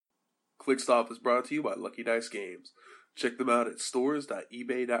ClickStop is brought to you by Lucky Dice Games. Check them out at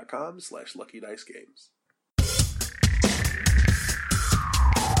stores.ebay.com/LuckyDiceGames.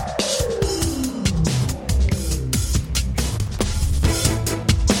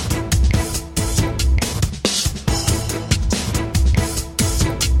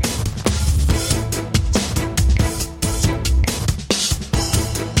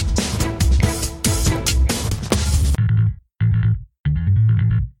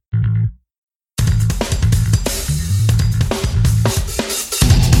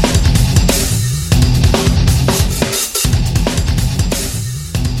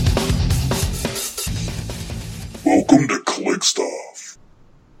 Welcome to ClickStuff.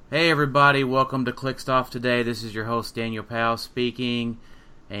 Hey everybody, welcome to ClickStuff today. This is your host Daniel Powell speaking,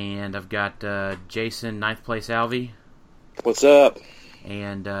 and I've got Jason, 9th place Alvey. What's up?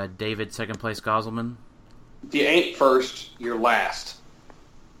 And David, 2nd place Gosselman. If you ain't first, you're last.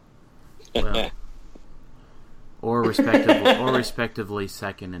 Well, or respectively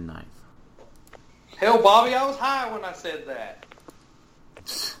 2nd and 9th. Hell, Bobby, I was high when I said that.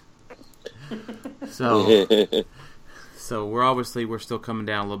 So we're still coming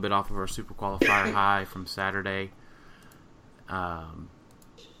down a little bit off of our Super Qualifier high from Saturday. We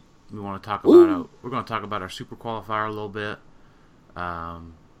want to talk about we're going to talk about our Super Qualifier a little bit.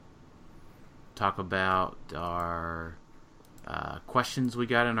 Talk about our questions we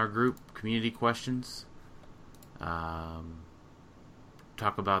got in our group, community questions. Talk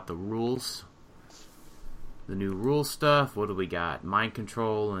about the rules. The new rule stuff. What do we got? Mind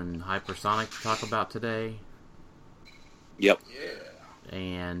control and hypersonic to talk about today. Yep. Yeah.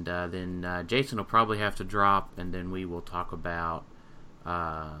 And then Jason will probably have to drop, and then we will talk about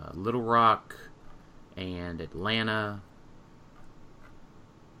Little Rock and Atlanta.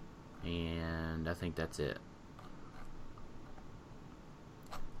 And I think that's it.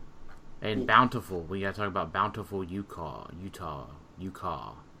 And Bountiful. We got to talk about Bountiful, Utah.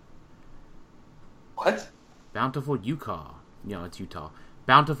 What? Bountiful, Utah. No, it's Utah.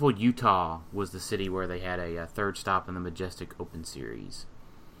 Bountiful, Utah was the city where they had a third stop in the Majestic Open Series.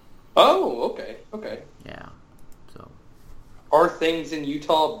 Oh, okay. Yeah. So. Are things in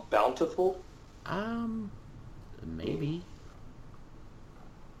Utah bountiful? Maybe.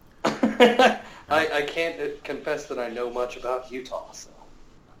 I can't confess that I know much about Utah, so.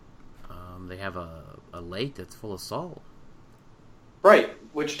 They have a lake that's full of salt. Right,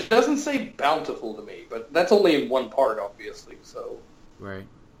 which doesn't say bountiful to me, but that's only in one part, obviously, so. Right.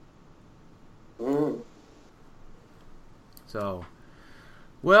 Mm. So,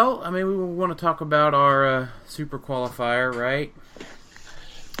 well, I mean, we want to talk about our Super Qualifier, right?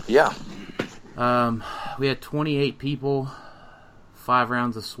 Yeah. We had 28 people, 5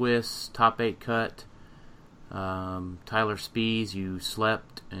 rounds of Swiss, top 8 cut. Tyler Spees, you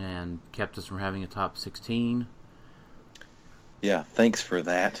slept and kept us from having a top 16. Yeah, thanks for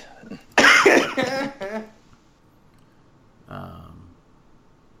that.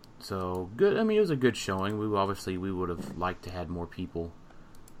 So good. I mean, it was a good showing. We would have liked to had more people,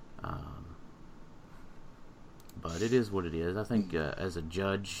 but it is what it is. I think as a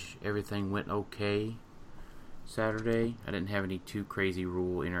judge, everything went okay Saturday. I didn't have any too crazy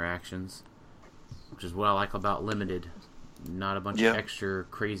rule interactions, which is what I like about limited. Not a bunch of extra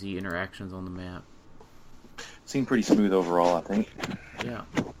crazy interactions on the map. Seemed pretty smooth overall, I think. Yeah.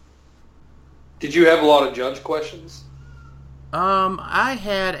 Did you have a lot of judge questions? I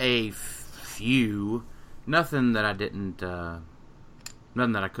had a few. Nothing that I didn't,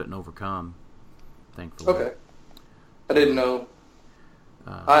 nothing that I couldn't overcome, thankfully. Okay. I didn't know.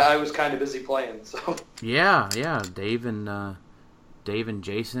 I was kind of busy playing, so. Yeah. Dave and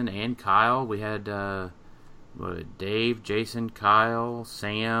Jason and Kyle. We had Dave, Jason, Kyle,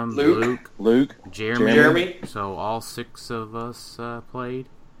 Sam, Luke, Jeremy. So all 6 of us played.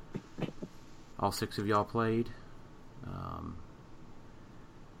 All 6 of y'all played.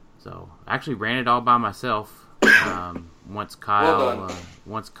 So I actually ran it all by myself. Once Kyle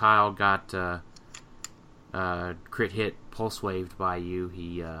got crit hit pulse waved by you,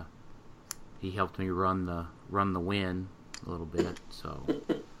 he helped me run the win a little bit. So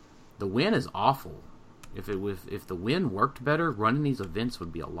the win is awful. If the win worked better, running these events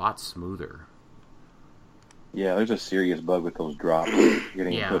would be a lot smoother. Yeah, there's a serious bug with those drops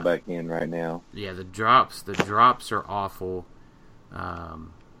getting put back in right now. Yeah, the drops are awful.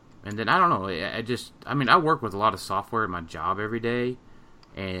 And then I don't know. I work with a lot of software at my job every day,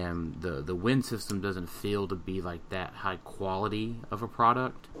 and the win system doesn't feel to be like that high quality of a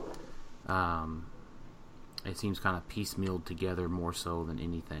product. It seems kind of piecemealed together more so than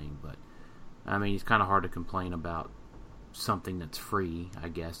anything. But I mean, it's kind of hard to complain about something that's free, I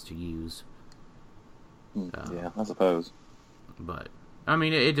guess, to use. Yeah, I suppose. But I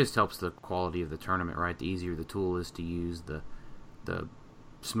mean, it just helps the quality of the tournament, right? The easier the tool is to use, the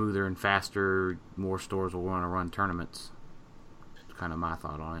smoother and faster more stores will want to run tournaments. That's kind of my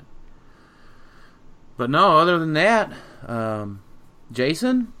thought on it. But no, other than that,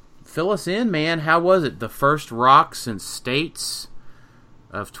 Jason, fill us in, man. How was it? The first Rocks and States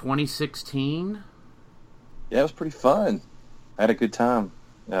of 2016? Yeah, it was pretty fun. I had a good time.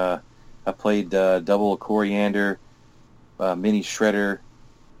 I played double Coriander, mini Shredder,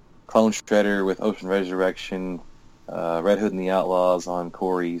 clone Shredder with Ocean Resurrection, Red Hood and the Outlaws on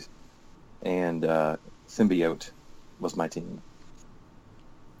Corey's, and Symbiote was my team,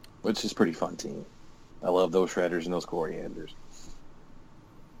 which is a pretty fun team. I love those Shredders and those Corianders.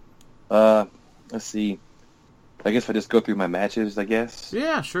 Let's see. I guess if I just go through my matches, I guess.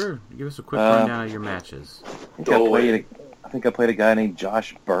 Yeah, sure. Give us a quick rundown of your matches. I think I played a guy named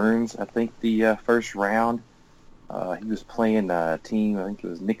Josh Burns. I think the first round. He was playing a team. I think it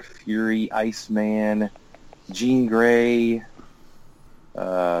was Nick Fury, Iceman, Jean Grey,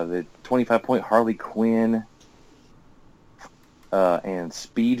 the 25-point Harley Quinn, and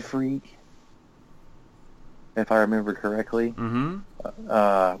Speed Freak, if I remember correctly. Mm-hmm.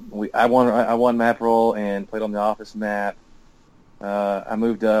 I won map roll and played on the office map. I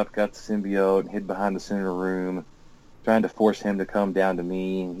moved up, got the symbiote, and hid behind the center room, trying to force him to come down to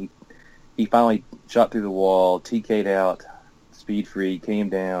me. He finally shot through the wall, TK'd out, Speed Freak, came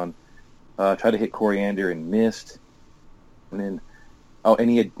down, tried to hit Coriander and missed. And then, and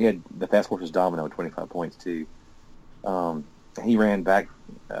he had the Fast Forces Domino, 25 points too. He ran back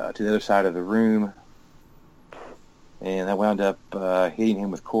to the other side of the room, and I wound up hitting him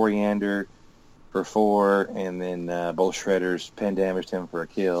with Coriander for 4, and then both Shredders pen damaged him for a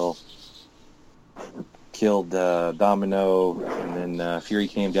kill. Killed Domino, and then Fury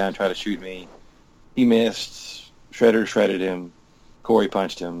came down and tried to shoot me. He missed. Shredder shredded him. Corey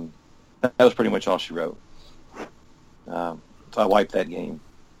punched him. That was pretty much all she wrote. So I wiped that game.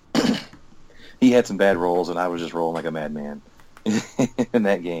 He had some bad rolls, and I was just rolling like a madman in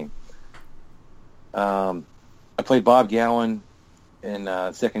that game. I played Bob Gowan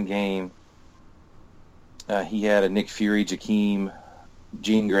in second game. He had a Nick Fury, Jakeem,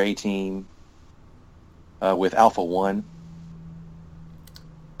 Jean Grey team with Alpha 1.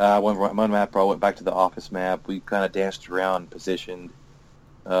 One map, I went back to the office map. We kind of danced around and positioned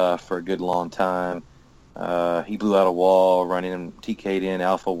for a good long time. He blew out a wall, running him, TK'd in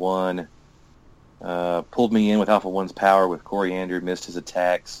Alpha 1. Pulled me in with Alpha 1's power with Coriander, missed his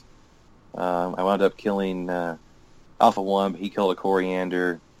attacks. I wound up killing Alpha 1, but he killed a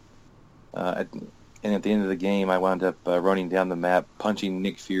Coriander. And at the end of the game, I wound up running down the map, punching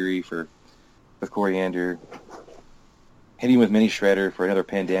Nick Fury with Coriander, hitting him with Mini Shredder for another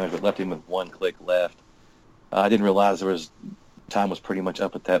pen damage, but left him with 1 click left. I didn't realize time was pretty much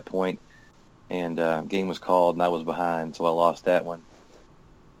up at that point, and game was called, and I was behind, so I lost that one.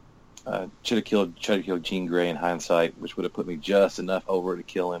 Tried to kill Jean Grey in hindsight, which would have put me just enough over to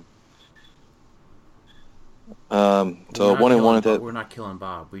kill him. So 1-1 at that. We're not killing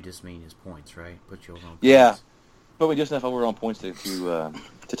Bob. We just mean his points, right? Put you over on points. Yeah, but we just enough over on points to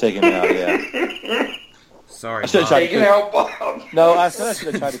take him out. Yeah. Sorry, Bob. Take it out, Bob. No, I said I should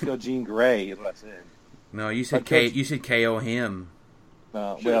have tried to kill Jean Grey. Is what I said. No, you said you should KO him.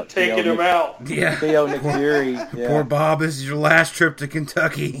 Taking him out. Yeah. KO Nick Fury. Yeah. Poor Bob. This is your last trip to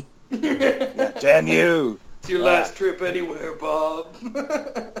Kentucky. Yeah, damn you. It's your last trip anywhere, Bob.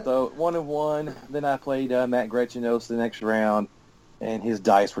 So 1-1. Then I played Matt Gretchenos the next round, and his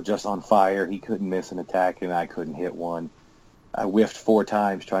dice were just on fire. He couldn't miss an attack, and I couldn't hit one. I whiffed 4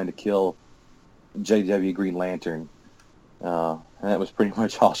 times trying to kill JW Green Lantern, and that was pretty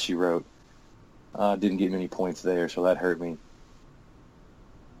much all she wrote. Didn't get many points there, so that hurt me.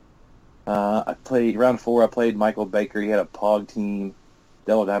 I played round 4. I played Michael Baker. He had a Pog team,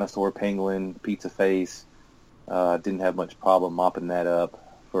 Devil Dinosaur, Penguin, Pizza Face. Didn't have much problem mopping that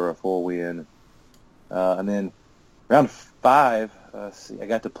up for a full win. And then round 5, I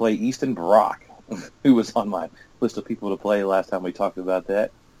got to play Easton Brock, who was on my list of people to play last time we talked about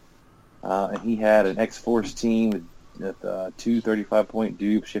that. And he had an X-Force team with 2 35-point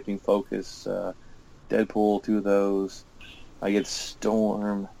dupes, Shifting Focus, Deadpool, 2 of those. I get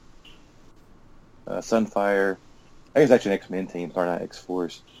Storm, Sunfire. I guess it's actually an X-Men team, sorry, not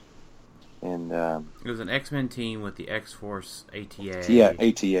X-Force. And it was an X-Men team with the X-Force ATA. Yeah,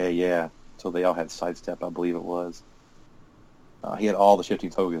 ATA, yeah. So they all had Sidestep, I believe it was. He had all the Shifting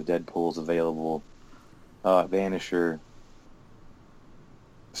Focus Deadpools available. Vanisher,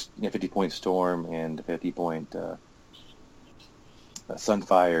 50-point Storm, and 50-point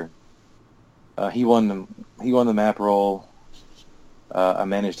Sunfire. He won the map roll. I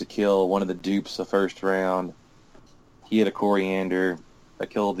managed to kill one of the dupes the first round. He had a Coriander. I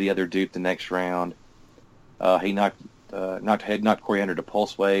killed the other dupe the next round. He knocked Coriander to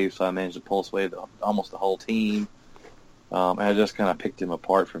Pulse Wave, so I managed to Pulse Wave almost the whole team. And I just kind of picked him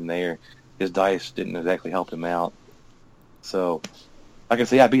apart from there. His dice didn't exactly help him out. So I can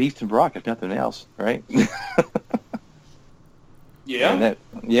say I beat Ethan Brock if nothing else, right? Yeah.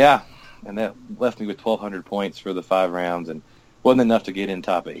 And that left me with 1,200 points for the 5 rounds, and wasn't enough to get in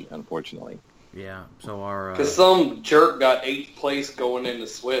top 8, unfortunately. Yeah. So our Because some jerk got 8th place going into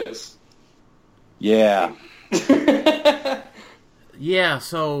Swiss. Yeah. Yeah,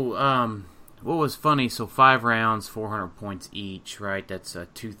 so what was funny, so 5 rounds, 400 points each, right? That's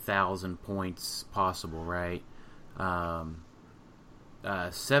 2,000 points possible, right?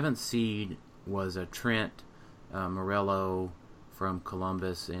 7th seed was a Trent Morello from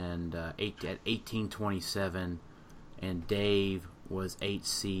Columbus and at 1827, and Dave was 8th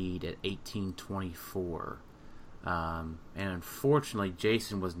seed at 1824. And unfortunately,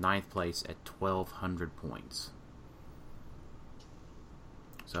 Jason was 9th place at 1,200 points.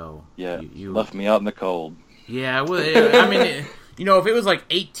 So Yeah, you left me out in the cold. Yeah, well, I mean, if it was like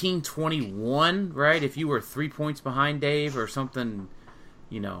 1821, right? If you were 3 points behind Dave or something,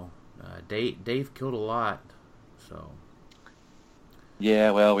 Dave killed a lot. So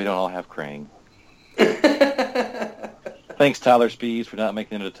Yeah, well, we don't all have Krang. Thanks, Tyler Speeds, for not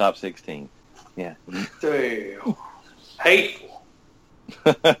making it to the top 16. Yeah. Damn. Hateful.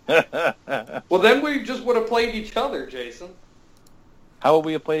 Well, then we just would have played each other, Jason. How would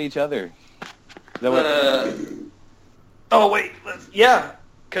we have played each other? Oh, wait. Yeah,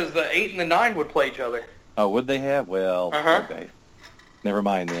 because the 8 and the 9 would play each other. Oh, would they have? Well, Okay. Never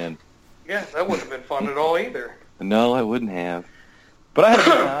mind then. Yeah, that wouldn't have been fun at all either. No, I wouldn't have. But I had a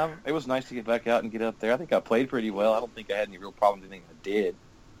good time. It was nice to get back out and get up there. I think I played pretty well. I don't think I had any real problems with anything I did.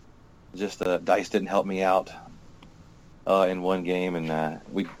 Just dice didn't help me out in one game, and I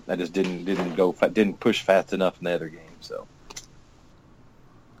just didn't push fast enough in the other game. So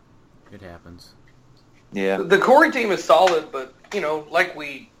it happens. Yeah. The Corey team is solid, but like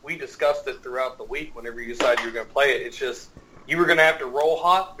we discussed it throughout the week. Whenever you decided you were going to play it, it's just you were going to have to roll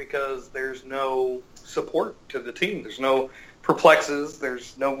hot because there's no support to the team. There's no perplexes.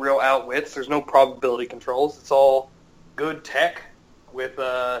 There's no real outwits. There's no probability controls. It's all good tech with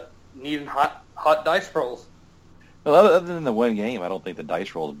needing hot dice rolls. Well, other than the one game, I don't think the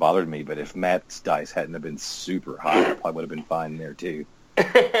dice rolls bothered me. But if Matt's dice hadn't have been super high, I probably would have been fine there too.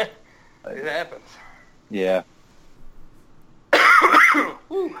 It happens. Yeah.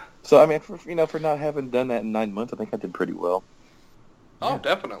 So I mean, for not having done that in 9 months, I think I did pretty well. Oh,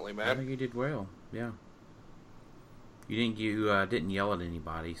 definitely, I man. think you did well. Yeah. You didn't yell at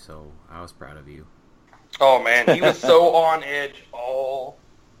anybody, so I was proud of you. Oh man, he was so on edge all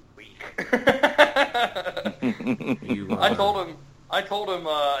week. I told him. I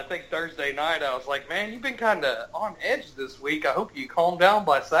think Thursday night. I was like, "Man, you've been kind of on edge this week. I hope you calm down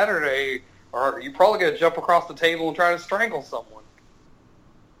by Saturday, or you're probably going to jump across the table and try to strangle someone."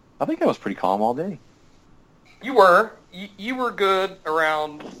 I think I was pretty calm all day. You were. You were good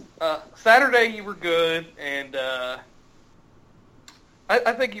around Saturday. You were good, and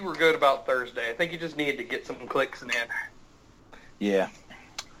I think you were good about Thursday. I think you just needed to get some clicks in. Yeah.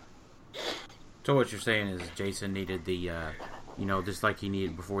 So what you're saying is Jason needed the, just like he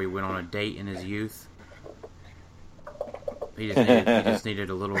needed before he went on a date in his youth. He just needed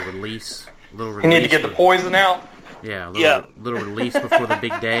a little release. He needed to get the poison out. Yeah, a little release before the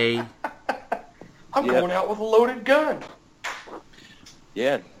big day. I'm going out with a loaded gun.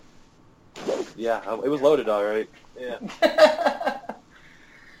 Yeah. Yeah, it was loaded all right. Yeah.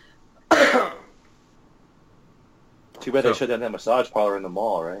 Too bad they shut down that massage parlor in the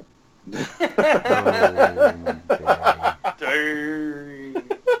mall, right? Dang.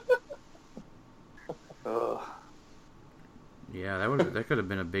 Yeah, that could have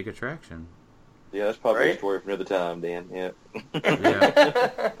been a big attraction. Yeah, that's probably a story for another time, Dan. Yeah.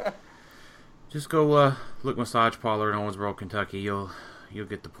 Yeah. Just go look massage parlor in Owensboro, Kentucky. You'll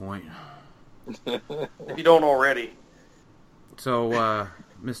get the point. If you don't already. So,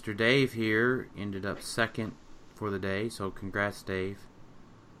 Mr. Dave here ended up second for the day. So, congrats, Dave.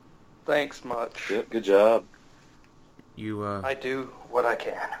 Thanks much. Yep, good job. You. I do what I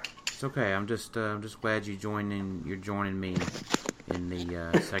can. It's okay. I'm just glad you're joining me in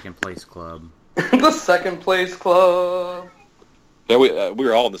the second place club. The second place club. Yeah, we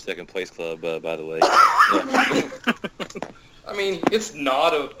were all in the second place club, by the way. I mean, it's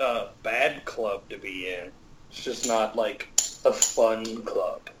not a bad club to be in. It's just not like a fun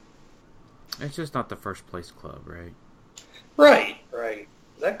club. It's just not the first place club, right? Right.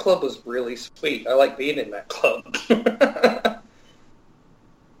 That club was really sweet. I like being in that club.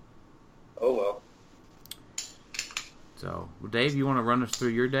 Oh, well. So, Dave, you want to run us through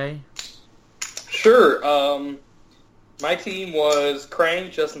your day? Sure. My team was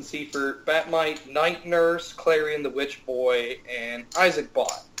Krang, Justin Seifert, Batmite, Night Nurse, Clarion the Witch Boy, and Isaac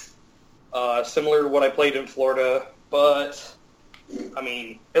Bot. Similar to what I played in Florida, but, I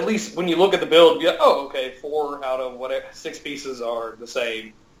mean, at least when you look at the build, you're like, oh, okay, 4 out of whatever, 6 pieces are the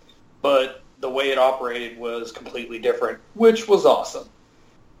same. But the way it operated was completely different, which was awesome.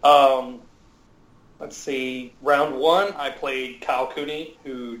 Let's see, round 1, I played Kyle Cooney,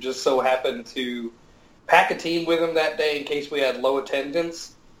 who just so happened to pack a team with him that day in case we had low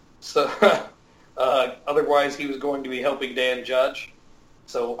attendance. So, otherwise he was going to be helping Dan Judge.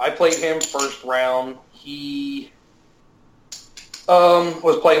 So I played him first round. He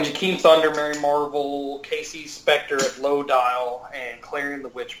was playing Jakeem Thunder, Mary Marvel, Casey Spectre at low dial, and Clarion the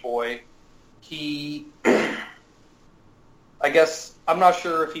Witch Boy. He, I guess, I'm not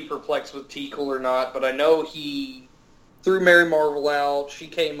sure if he perplexed with Teakle or not, but I know he threw Mary Marvel out. She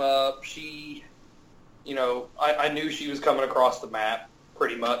came up. She, I knew she was coming across the map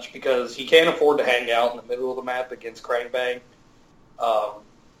pretty much because he can't afford to hang out in the middle of the map against Krang Bang.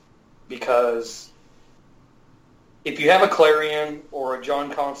 Because if you have a Clarion or a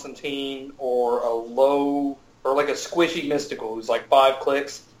John Constantine or a low or like a squishy Mystical who's like 5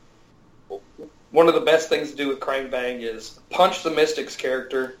 clicks, one of the best things to do with Krang Bang is punch the Mystics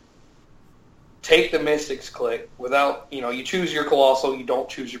character, take the Mystics click without, you choose your Colossal, you don't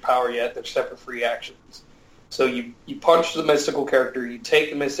choose your power yet, they're separate free actions. So you punch the Mystical character, you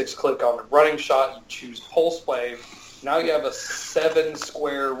take the Mystics click on the running shot, you choose Pulse Wave. Now you have a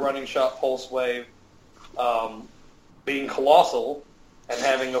 7-square running shot Pulse Wave, being Colossal and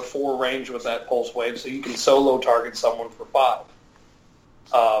having a 4 range with that Pulse Wave, so you can solo target someone for 5.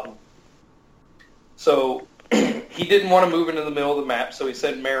 So he didn't want to move into the middle of the map, so he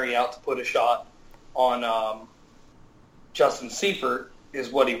sent Mary out to put a shot on Justin Seifert, is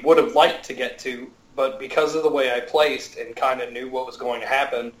what he would have liked to get to, but because of the way I placed and kind of knew what was going to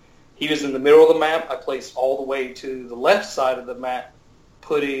happen, he was in the middle of the map. I placed all the way to the left side of the map,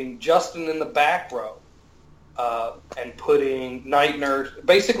 putting Justin in the back row, and putting Night Nurse,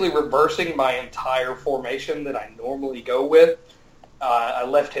 basically reversing my entire formation that I normally go with. I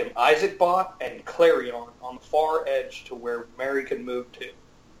left him Isaac Bot and Clarion on the far edge to where Mary could move to.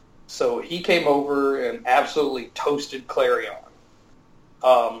 So he came over and absolutely toasted Clarion.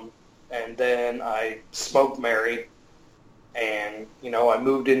 And then I smoked Mary, and, I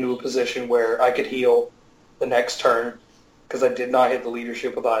moved into a position where I could heal the next turn because I did not hit the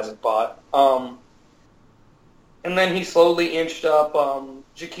leadership with Isaac Bot. And then he slowly inched up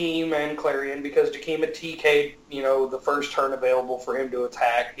Jakeem and Clarion because Jakeem had TK'd, the first turn available for him to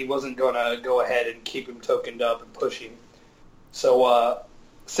attack. He wasn't going to go ahead and keep him tokened up and push him. So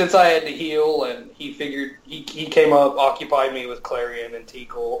since I had to heal and he figured he came up, occupied me with Clarion and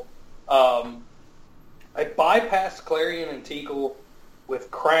Teakle, I bypassed Clarion and Teakle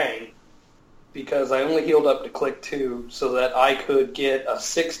with Krang because I only healed up to click 2 so that I could get a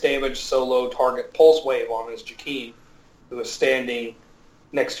 6 damage solo target Pulse Wave on his Jakeem, who was standing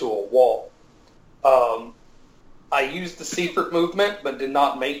next to a wall. I used the Seifert movement, but did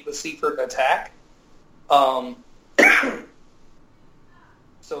not make the Seifert attack, so that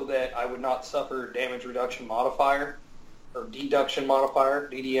I would not suffer damage reduction modifier, or deduction modifier,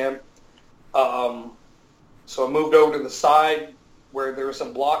 DDM. So I moved over to the side where there was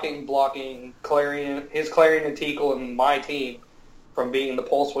some blocking Clarion, his Clarion and Teakle and my team from being in the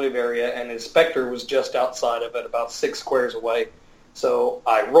Pulse Wave area, and his Spectre was just outside of it, about 6 squares away. So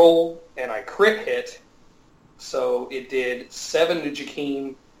I rolled, and I crit hit, so it did 7 to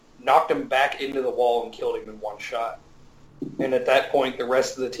Jakeem, knocked him back into the wall, and killed him in 1 shot. And at that point, the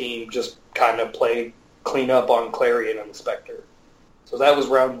rest of the team just kind of played clean up on Clarion and the Spectre. So that was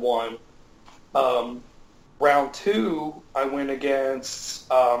round 1. Round 2, I went against,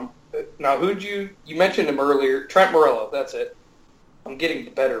 now who'd you mentioned him earlier, Trent Morello, that's it. I'm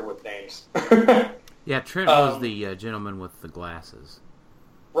getting better with names. Yeah, Trent was the gentleman with the glasses.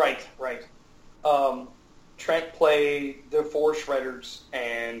 Right. Trent played the 4 Shredders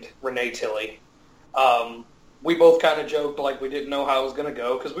and Renee Tilly. We both kind of joked like we didn't know how it was going to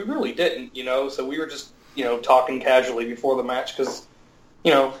go, because we really didn't, so we were just, talking casually before the match, because,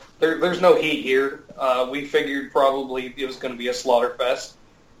 there's no heat here. We figured probably it was going to be a slaughter fest.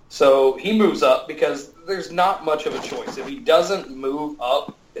 So he moves up because there's not much of a choice. If he doesn't move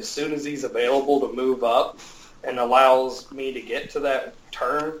up as soon as he's available to move up, and allows me to get to that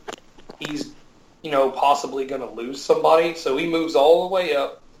turn, he's, possibly going to lose somebody. So he moves all the way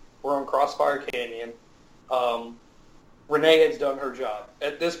up. We're on Crossfire Canyon. Renee has done her job.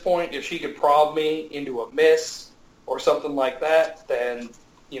 At this point, if she could prob me into a miss or something like that, then,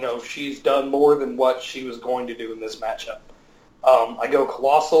 she's done more than what she was going to do in this matchup. I go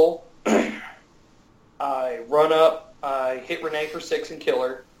Colossal. I run up. I hit Renee for 6 and kill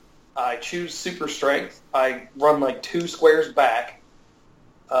her. I choose Super Strength. I run like 2 squares back.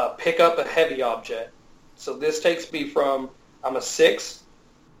 Pick up a heavy object. So this takes me from, I'm a 6,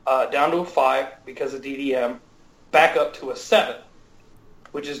 down to a 5 because of DDM, back up to a 7,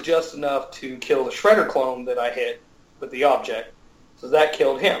 which is just enough to kill the Shredder clone that I hit with the object. So that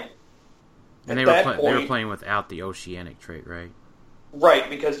killed him. And they were playing without the Oceanic trait, right? Right,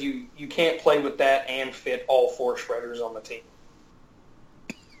 because you can't play with that and fit all 4 Shredders on the team.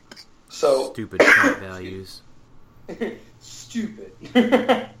 So stupid trait values. Stupid.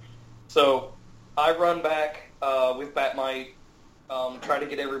 So I run back with Batmite, try to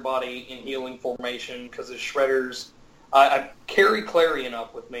get everybody in healing formation because the Shredders. I carry Clarion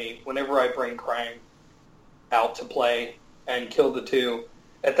up with me whenever I bring Krang out to play and kill the 2.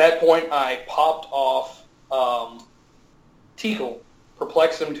 At that point, I popped off Teakle,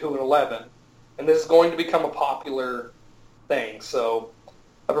 perplexed him to an 11, and this is going to become a popular thing. So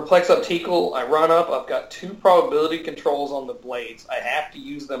I perplex up Teakle, I run up, I've got 2 probability controls on the blades. I have to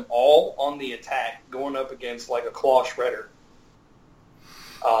use them all on the attack, going up against like a Claw Shredder,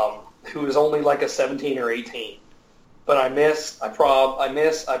 who is only like a 17 or 18. But I miss, I prob, I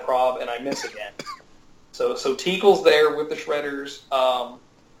miss, I prob, and I miss again. So Teakle's there with the Shredders.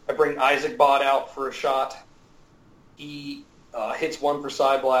 I bring Isaac Bot out for a shot. He hits 1 for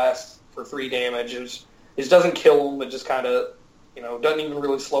Side Blast for 3 damage. It doesn't kill him, it just kind of, doesn't even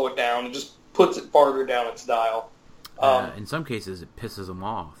really slow it down. It just puts it farther down its dial. In some cases, it pisses them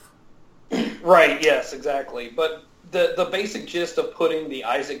off. Right, yes, exactly. But the basic gist of putting the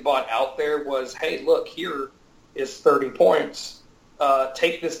Isaac Bot out there was, hey, look, here is 30 points.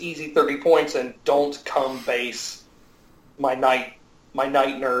 Take this easy 30 points and don't come base my night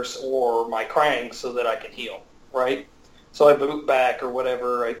nurse or my Krang so that I can heal, right? So I boot back or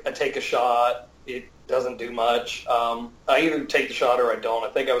whatever. I take a shot. It doesn't do much. I either take the shot or I don't. I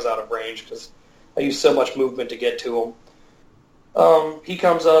think I was out of range because I used so much movement to get to him. He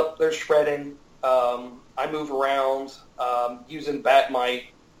comes up. They're shredding. I move around using Batmite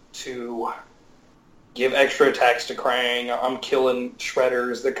to give extra attacks to Krang. I'm killing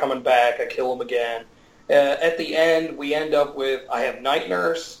Shredders. They're coming back. I kill them again. At the end, we end up with, I have Night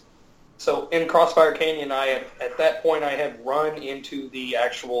Nurse. So in Crossfire Canyon, at that point, I had run into the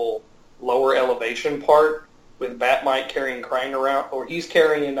actual lower elevation part with Batmite carrying Krang around, or he's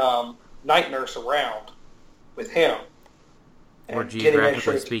carrying Night Nurse around with him. Or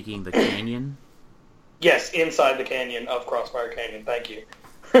geographically speaking, the canyon? Yes, inside the canyon of Crossfire Canyon. Thank you.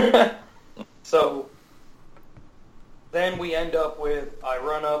 So then we end up with, I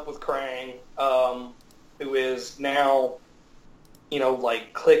run up with Krang, who is now,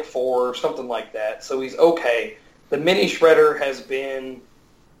 like click 4 or something like that. So he's okay. The mini Shredder has been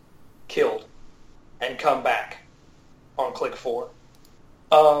killed and come back on click 4.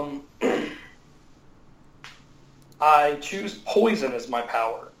 I choose Poison as my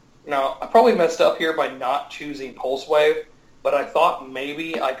power. Now, I probably messed up here by not choosing Pulse Wave, but I thought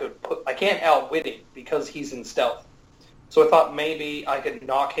maybe I could I can't outwit him because he's in stealth. So I thought maybe I could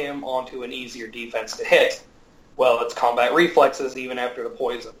knock him onto an easier defense to hit. Well, it's combat reflexes even after the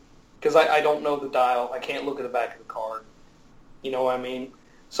poison. Because I don't know the dial. I can't look at the back of the card. You know what I mean?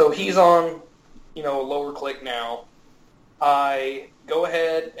 So he's on, a lower click now. I go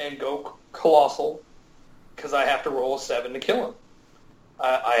ahead and go Colossal because I have to roll a 7 to kill him.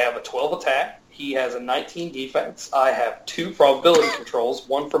 I have a 12 attack. He has a 19 defense. I have 2 probability controls,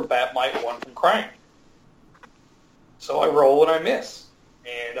 1 from Batmite, 1 from Krang. So I roll and I miss.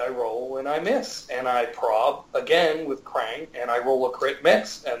 And I roll and I miss. And I prob again with Krang, and I roll a crit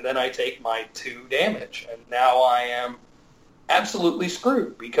miss. And then I take my 2 damage. And now I am absolutely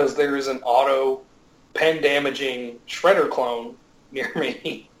screwed because there is an auto pen damaging Shredder clone near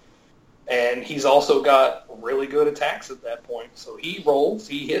me. And he's also got really good attacks at that point. So he rolls,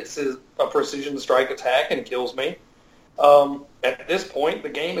 he hits a precision strike attack and kills me. At this point, the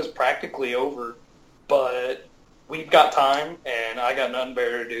game is practically over. But we've got time, and I got nothing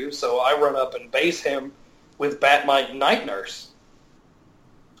better to do. So I run up and base him with Batmite Night Nurse.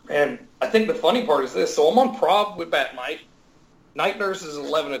 And I think the funny part is this. So I'm on prob with Batmite. Night Nurse is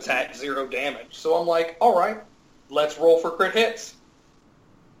 11 attack, 0 damage. So I'm like, all right, let's roll for crit hits.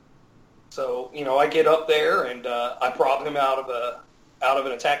 So, I get up there and I prop him out of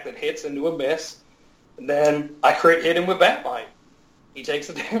an attack that hits into a miss. And then I crit hit him with Batmite. He takes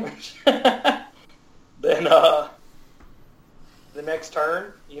the damage. Then the next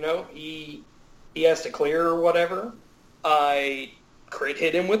turn, he has to clear or whatever. I crit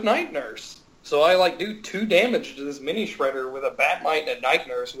hit him with Night Nurse. So I do 2 damage to this mini shredder with a Batmite and a Night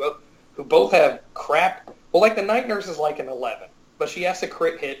Nurse who both have crap. Well, the Night Nurse is an 11, but she has to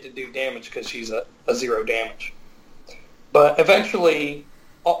crit hit to do damage because she's a 0 damage. But eventually,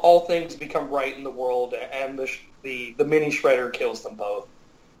 all things become right in the world, and the mini shredder kills them both.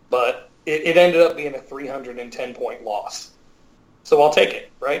 But it ended up being a 310-point loss. So I'll take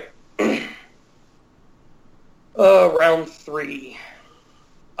it, right? Round 3.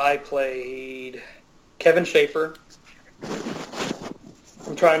 I played Kevin Schaefer.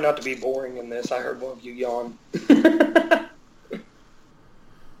 I'm trying not to be boring in this. I heard one of you yawn.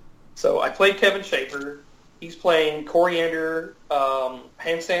 So I played Kevin Schaefer. He's playing Coriander,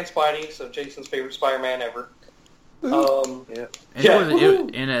 Handstand Spidey, so Jason's favorite Spider-Man ever. Yeah.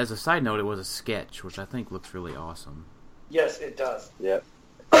 And as a side note, it was a sketch, which I think looks really awesome. Yes, it does. Yep.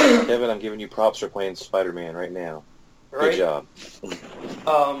 Kevin, I'm giving you props for playing Spider-Man right now. Right? Good job.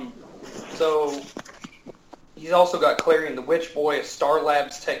 So he's also got Clarion the Witch Boy, a Star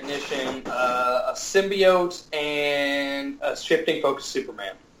Labs technician, a symbiote, and a shifting focus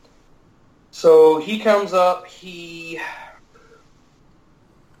Superman. So he comes up, he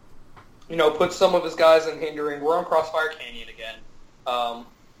puts some of his guys in hindering. We're on Crossfire Canyon again.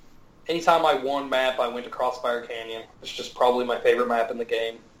 Anytime I won map, I went to Crossfire Canyon. It's just probably my favorite map in the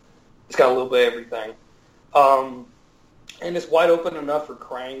game. It's got a little bit of everything. And it's wide open enough for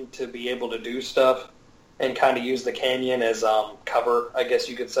Krang to be able to do stuff and kind of use the canyon as cover, I guess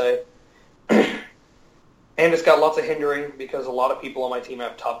you could say. And it's got lots of hindering because a lot of people on my team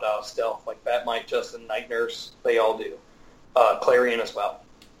have top dial stealth, like Batmite, Justin, Night Nurse. They all do. Clarion as well.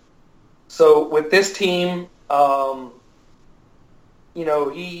 So with this team,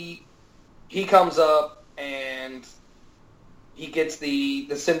 he comes up and he gets the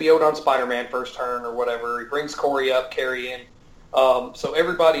symbiote on Spider-Man first turn or whatever. He brings Corey up, Carrion. So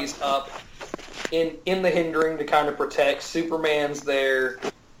everybody's up in the hindering to kind of protect. Superman's there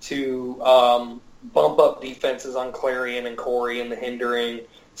to bump up defenses on Clarion and Corey in the hindering.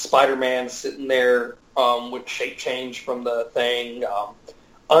 Spider-Man's sitting there with shape change from the thing.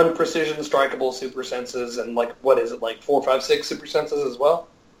 Unprecision strikeable super senses and 4, 5, 6 super senses as well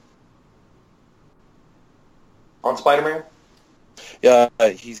on Spider-Man. Yeah,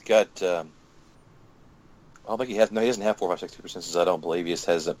 he's got. I don't think he has. No, he doesn't have 4, 5, 6 super senses. I don't believe he just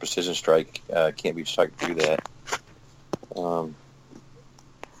has a precision strike. Can't be striked through that. I'll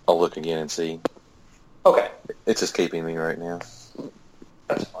look again and see. Okay, it's escaping me right now.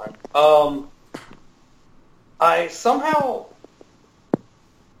 That's fine. I somehow.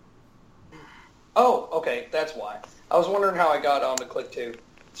 Oh, okay, that's why. I was wondering how I got onto Click 2.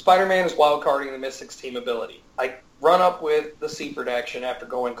 Spider-Man is wildcarding the Mystics team ability. I run up with the Seaford action after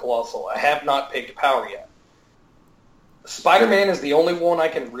going Colossal. I have not picked Power yet. Spider-Man is the only one I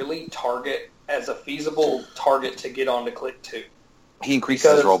can really target as a feasible target to get onto Click 2. He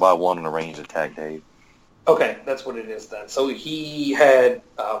increases his roll by 1 on a ranged attack, Dave. Okay, that's what it is then. So he had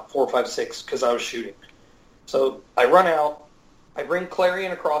 4, 5, 6 because I was shooting. So I run out. I bring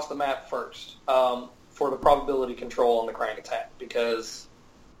Clarion across the map first for the probability control on the Krang attack because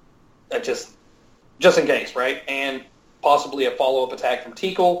just in case, right? And possibly a follow-up attack from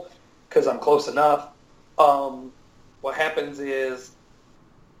Teakle because I'm close enough. What happens is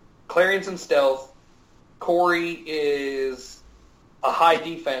Clarion's in stealth. Corey is a high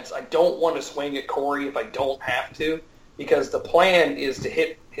defense. I don't want to swing at Corey if I don't have to because the plan is to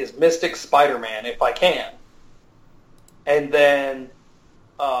hit his Mystic Spider-Man if I can. And then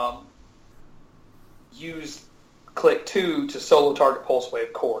use Click 2 to solo target Pulse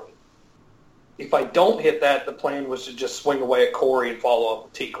Wave Corey. If I don't hit that, the plan was to just swing away at Corey and follow up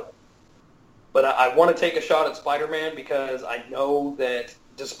with Teakle. But I want to take a shot at Spider-Man because I know that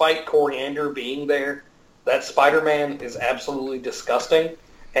despite Coriander being there, that Spider-Man is absolutely disgusting.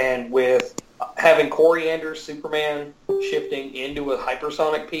 And with having Coriander, Superman shifting into a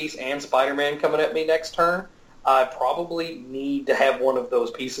hypersonic piece and Spider-Man coming at me next turn, I probably need to have one of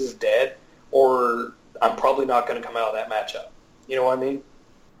those pieces dead or I'm probably not going to come out of that matchup. You know what I mean?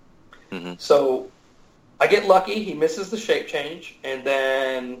 Mm-hmm. So I get lucky. He misses the shape change, and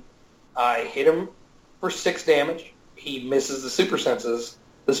then I hit him for 6 damage. He misses the super senses.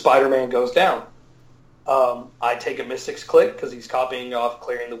 The Spider-Man goes down. I take a Mystic's Click because he's copying off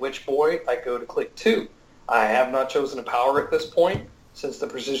Clarion the Witch Boy. I go to Click 2. I have not chosen a power at this point, since the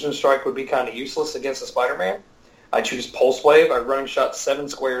precision strike would be kind of useless against a Spider-Man. I choose Pulse Wave. I running shot 7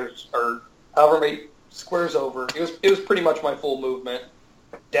 squares, or however many squares over. It was pretty much my full movement,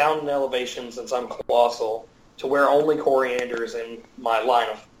 down in elevation since I'm Colossal, to where only Coriander is in my line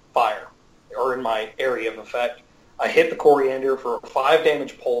of fire, or in my area of effect. I hit the Coriander for a 5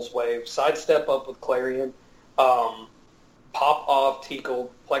 damage Pulse Wave, sidestep up with Clarion, pop off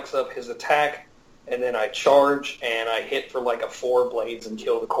Tickle, flex up his attack, and then I charge, and I hit for like a 4 blades and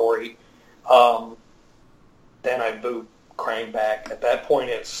kill the Cori. Then I boot Krang back. At that point,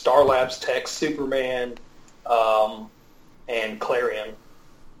 it's Star Labs, Tex, Superman, and Clarion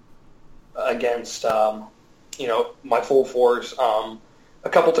against, my full force.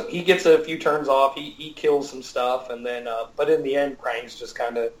 He gets a few turns off. He kills some stuff, and then, but in the end, Krang's just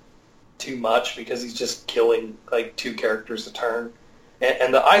kind of too much because he's just killing like 2 characters a turn.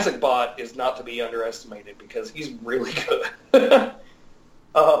 And the Isaac bot is not to be underestimated because he's really good.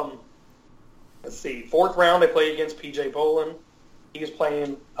 Let's see. 4th round, I played against PJ Bolin. He was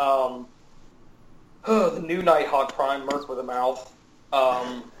playing the new Nighthawk Prime, Merc with a Mouth,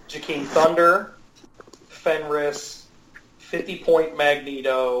 Jakeem Thunder, Fenris, 50-point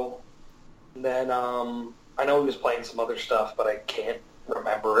Magneto, and then I know he was playing some other stuff, but I can't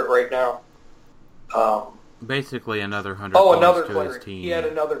remember it right now. Basically another 100 points to Clarion. his team. He had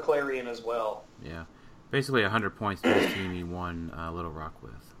another Clarion as well. Yeah. Basically 100 points to his team he won Little Rock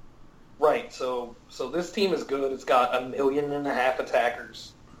with. Right, so this team is good. It's got 1.5 million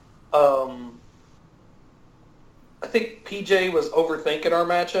attackers. I think PJ was overthinking our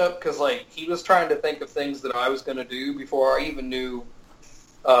matchup because he was trying to think of things that I was going to do before I even knew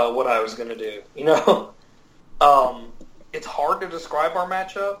what I was going to do. It's hard to describe our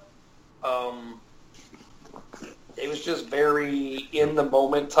matchup. It was just very in the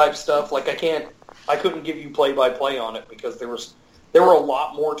moment type stuff. I couldn't give you play-by-play on it because there were a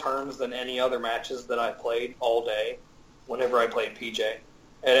lot more turns than any other matches that I played all day whenever I played PJ.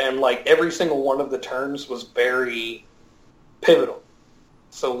 And every single one of the turns was very pivotal.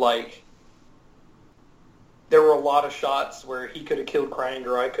 So, there were a lot of shots where he could have killed Krang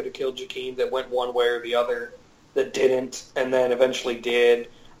or I could have killed Jakeem that went one way or the other that didn't and then eventually did.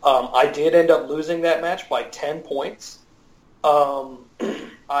 I did end up losing that match by 10 points. Those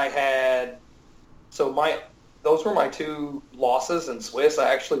were my 2 losses in Swiss.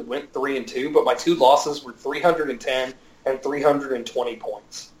 I actually went 3-2, but my 2 losses were 310 and 320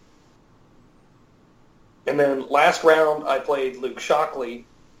 points. And then last round, I played Luke Shockley,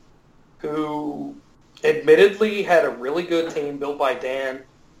 who admittedly had a really good team built by Dan,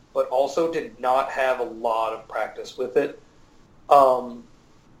 but also did not have a lot of practice with it.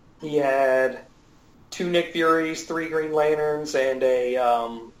 He had 2 Nick Furies, 3 Green Lanterns, and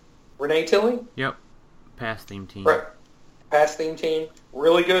a Renee Tilly. Yep. Pass theme team. Right. Pass theme team.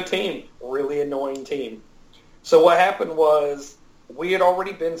 Really good team. Really annoying team. So what happened was we had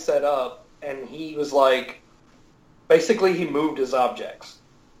already been set up, and he was basically he moved his objects.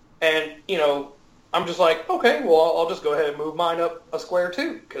 And, I'm just okay, well, I'll just go ahead and move mine up a square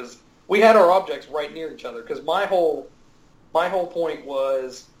too, because we had our objects right near each other. Because my whole point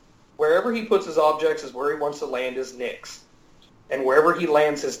was wherever he puts his objects is where he wants to land his Nicks. And wherever he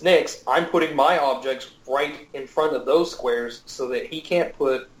lands his Nicks, I'm putting my objects right in front of those squares so that he can't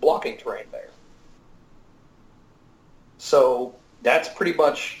put blocking terrain there. So that's pretty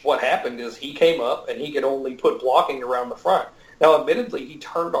much what happened is he came up and he could only put blocking around the front. Now, admittedly, he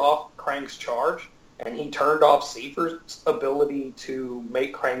turned off Krang's charge and he turned off Seifer's ability to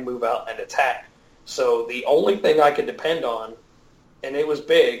make Krang move out and attack. So the only thing I could depend on, and it was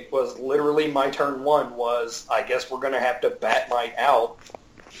big, was literally my turn 1 was, I guess we're going to have to bat Knight out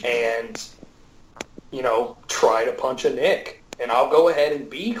and, try to punch a Nick. And I'll go ahead and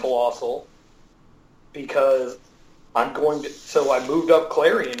be Colossal because I'm going to... So I moved up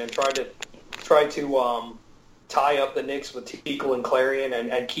Clarion and tried to tie up the Nicks with Tickle and Clarion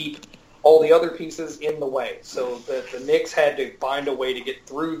and keep all the other pieces in the way. So the Knicks had to find a way to get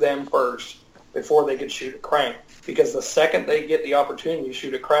through them first before they could shoot at Krang. Because the second they get the opportunity to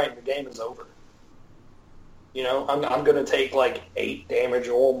shoot at Krang, the game is over. I'm going to take 8 damage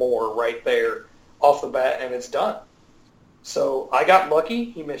or more right there off the bat, and it's done. So I got lucky.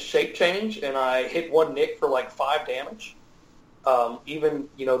 He missed Shape Change, and I hit 1 Nick for 5 damage.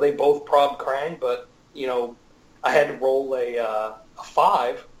 They both probbed Krang, but, I had to roll a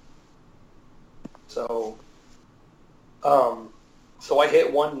 5. So I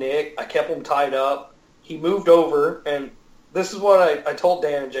hit 1 Nick. I kept him tied up. He moved over, and this is what I told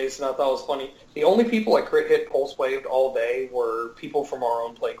Dan and Jason I thought was funny. The only people I crit hit Pulse Waved all day were people from our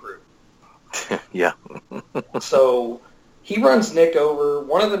own play group. Yeah. So he runs Nick over.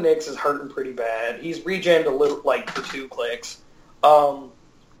 One of the Nicks is hurting pretty bad. He's regened a little, like, for 2 clicks. I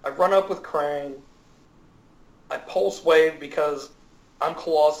run up with Krang. I pulse wave because I'm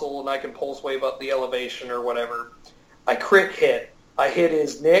colossal and I can pulse wave up the elevation or whatever. I crit hit. I hit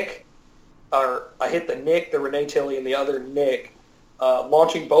his Nick, or I hit the Nick, the Renee Tilly, and the other Nick,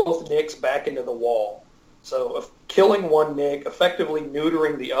 launching both Nicks back into the wall. So killing one Nick, effectively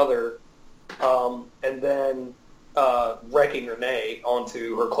neutering the other, and then wrecking Renee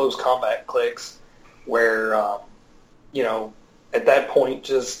onto her close combat clicks, where, at that point,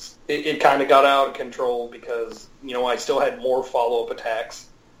 just it kind of got out of control because, I still had more follow-up attacks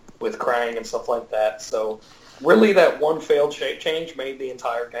with Krang and stuff like that. So really that one failed shape change made the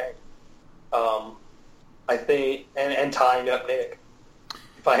entire game. I think, and tying up Nick.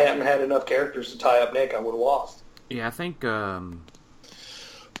 If I hadn't had enough characters to tie up Nick, I would have lost. Yeah, I think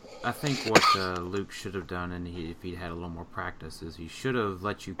what Luke should have done, and if he'd had a little more practice, is he should have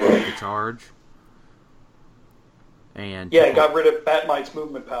let you keep the charge. And got rid of Batmite's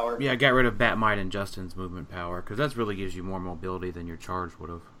movement power. Yeah, got rid of Batmite and Justin's movement power, because that really gives you more mobility than your charge would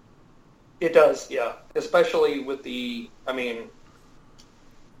have. It does, yeah. Especially with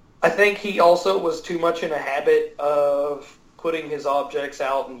I think he also was too much in a habit of putting his objects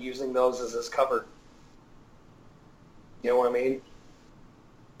out and using those as his cover. You know what I mean?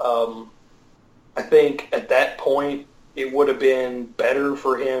 I think at that point it would have been better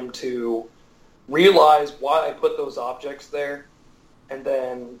for him to realize why I put those objects there and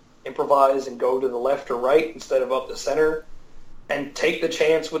then improvise and go to the left or right instead of up the center and take the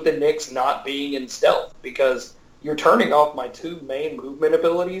chance with the Nicks not being in stealth because you're turning off my 2 main movement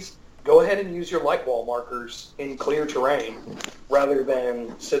abilities. Go ahead and use your light wall markers in clear terrain rather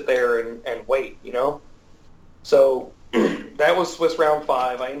than sit there and wait, So that was Swiss round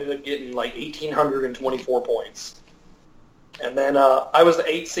 5. I ended up getting like 1,824 points. And then I was the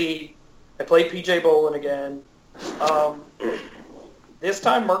 8 seed. I played PJ Bolin again. This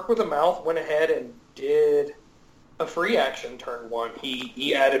time Merc with a Mouth went ahead and did a free action turn 1.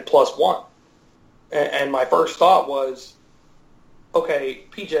 He added +1. And my first thought was, okay,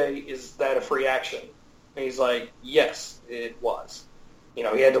 PJ, is that a free action? And he's like, yes, it was. He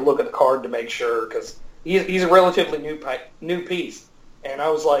had to look at the card to make sure because he's a relatively new piece. And I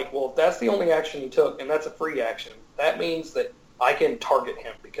was like, well, if that's the only action he took, and that's a free action, that means that I can target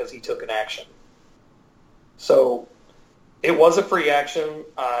him because he took an action. So it was a free action.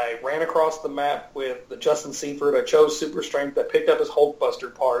 I ran across the map with the Justin Seaford. I chose Super Strength. I picked up his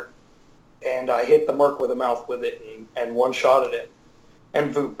Hulkbuster part, and I hit the Merc with a Mouth with it and one-shotted it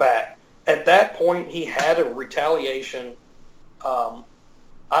and Voot back. At that point, he had a retaliation. I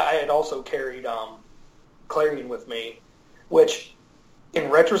had also carried Clarion with me, which, in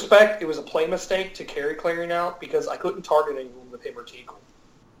retrospect, it was a play mistake to carry Clarion out because I couldn't target anyone with him or Teakle.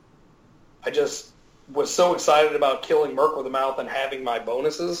 I just was so excited about killing Merc with a Mouth and having my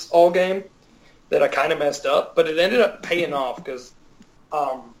bonuses all game that I kind of messed up, but it ended up paying off because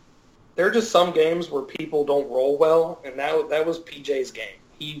there are just some games where people don't roll well, and that was PJ's game.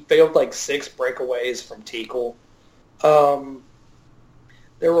 He failed like 6 breakaways from Teakle.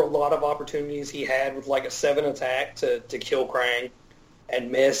 There were a lot of opportunities he had with like a 7 attack to kill Krang and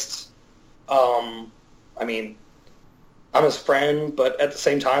missed. I'm his friend, but at the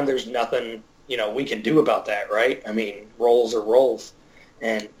same time, there's nothing, we can do about that, right? Rolls are rolls.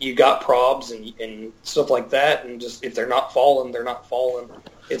 And you got probs and stuff like that, and just if they're not falling, they're not falling.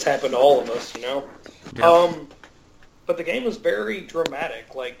 It's happened to all of us, Yeah. But the game was very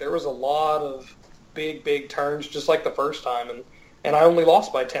dramatic. Like, there was a lot of big turns, just like the first time, and I only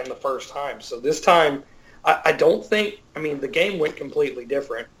lost by 10 the first time. So this time, I don't think, the game went completely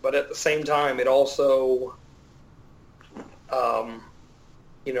different, but at the same time, it also,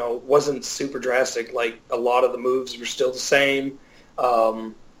 wasn't super drastic. Like, a lot of the moves were still the same.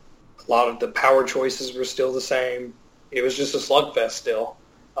 A lot of the power choices were still the same. It was just a slugfest still.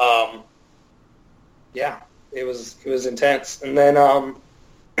 It was intense. And then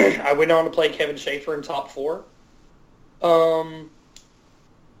I went on to play Kevin Schaefer in top 4.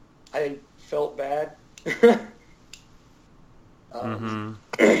 I felt bad. I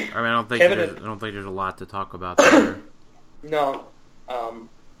don't think there's a lot to talk about there. No,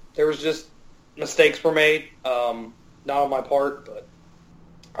 there was just mistakes were made. Not on my part, but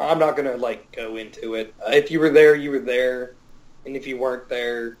I'm not gonna go into it. If you were there, you were there, and if you weren't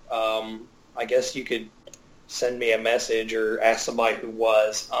there, I guess you could send me a message or ask somebody who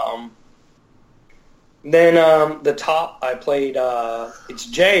was. Then the top, I played. It's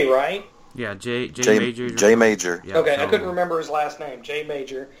Jay, right? Yeah, Jay Major. Jay Major. Yeah, okay, so. I couldn't remember his last name. Jay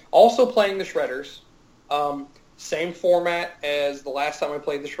Major. Also playing the Shredders. same format as the last time I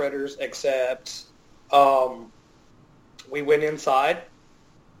played the Shredders, except we went inside.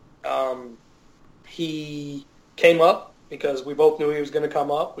 He came up because we both knew he was going to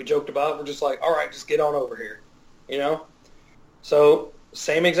come up. We joked about it. We're just like, all right, just get on over here, you know? So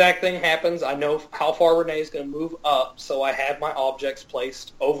same exact thing happens. I know how far Renee is going to move up, so I have my objects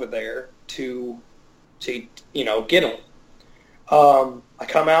placed over there to get them. I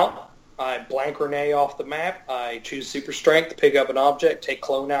come out, I blank Renee off the map, I choose Super Strength to pick up an object, take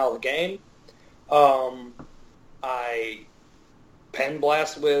Clone out of the game. I Pen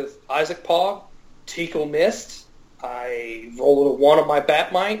Blast with Isaac Paw, Tickle missed, I rolled a 1 on my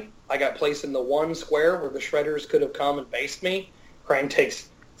Batmite, I got placed in the 1 square where the Shredders could have come and based me. Krang takes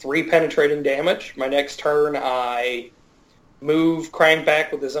 3 penetrating damage. My next turn, I move Krang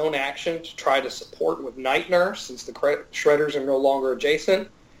back with his own action to try to support with Night Nurse since the Shredders are no longer adjacent.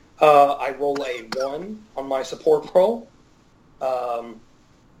 I roll a 1 on my support roll.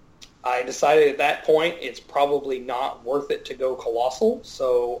 I decided at that point it's probably not worth it to go Colossal,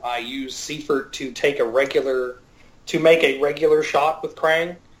 so I use Seifert to make a regular shot with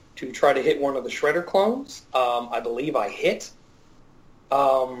Krang to try to hit one of the Shredder clones. I believe I hit.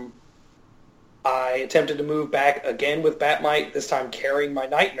 I attempted to move back again with Batmite, this time carrying my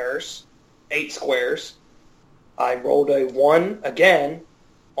Night Nurse, 8 squares. I rolled a 1 again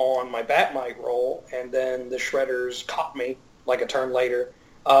on my Batmite roll, and then the Shredders caught me like a turn later.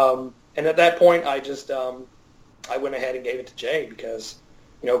 And at that point, I just I went ahead and gave it to Jay because,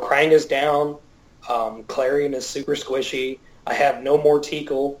 Krang is down, Clarion is super squishy. I have no more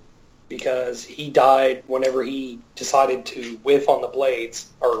Teakle because he died whenever he decided to whiff on the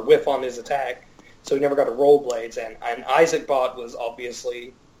blades, or whiff on his attack, so he never got to roll blades. And Isaac Bot was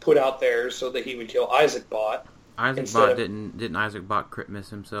obviously put out there so that he would kill Isaac Bot. Didn't Isaac Bot crit miss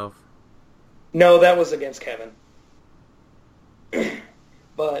himself? No, that was against Kevin.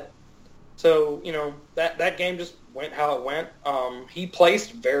 But, so, that game just went how it went. He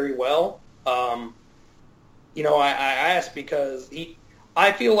placed very well. I asked because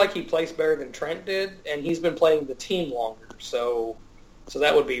I feel like he placed better than Trent did, and he's been playing the team longer. So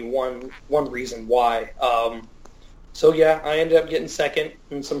that would be one reason why. I ended up getting second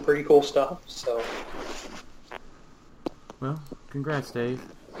and some pretty cool stuff. So, well, congrats, Dave.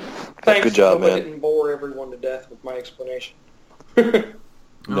 Thanks. Good job, man. I didn't bore everyone to death with my explanation.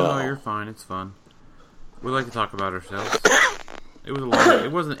 No, you're fine. It's fun. We like to talk about ourselves.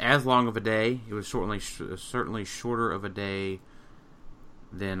 It wasn't as long of a day. It was certainly shorter of a day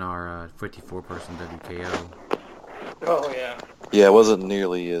than our 54-person WKO. Oh, yeah. Yeah, it wasn't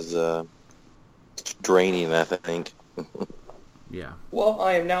nearly as draining, I think. Yeah. Well,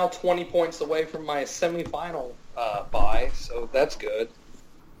 I am now 20 points away from my semifinal bye, so that's good.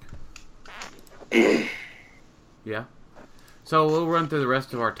 Yeah. So we'll run through the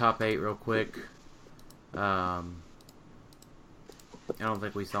rest of our top 8 real quick. I don't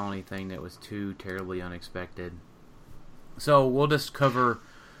think we saw anything that was too terribly unexpected. So we'll just cover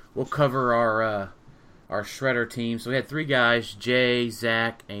our Shredder team. So we had 3 guys, Jay,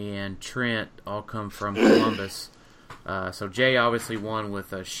 Zach, and Trent, all come from Columbus. So Jay obviously won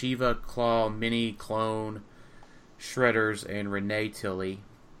with Shiva, Claw, Mini, Clone, Shredders, and Renee Tilly.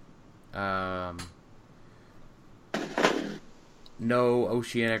 No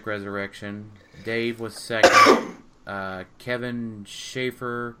Oceanic Resurrection. Dave was second. Kevin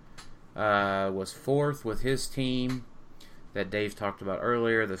Schaefer was fourth with his team that Dave talked about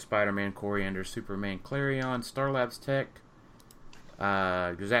earlier, the Spider-Man, Coriander, Superman, Clarion, Starlabs Tech.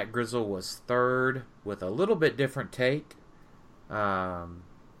 Zach Grizzle was third with a little bit different take. So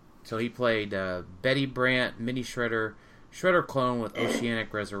he played Betty Brant, Mini Shredder, Shredder Clone with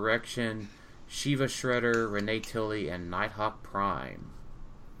Oceanic Resurrection, Shiva Shredder, Renee Tilly, and Nighthawk Prime.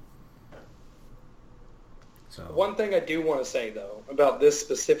 So one thing I do want to say, though, about this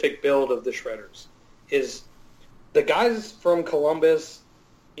specific build of the Shredders is the guys from Columbus,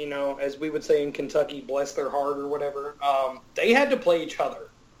 as we would say in Kentucky, bless their heart or whatever, they had to play each other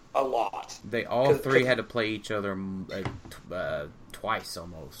a lot. They all 3 had to play each other twice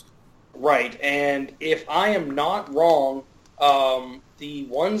almost. Right, and if I am not wrong, the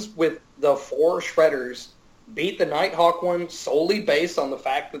ones with the 4 Shredders beat the Nighthawk one solely based on the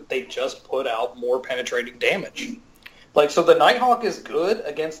fact that they just put out more penetrating damage. So the Nighthawk is good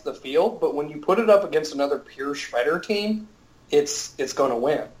against the field, but when you put it up against another pure Shredder team, it's going to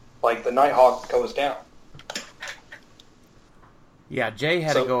win. The Nighthawk goes down. Yeah, Jay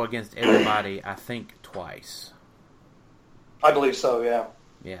had to go against everybody, I think, twice. I believe so, yeah.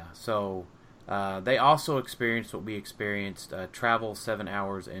 Yeah, so they also experienced what we experienced, travel 7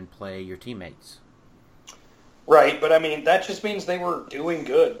 hours and play your teammates. Right, but I mean, that just means they were doing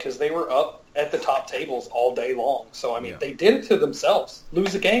good because they were up at the top tables all day long. So, I mean, they did it to themselves.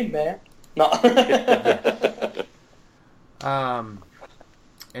 Lose a game, man. No.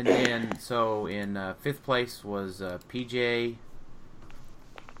 And then, so in fifth place was PJ.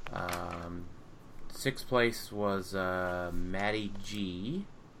 Sixth place was Matty G.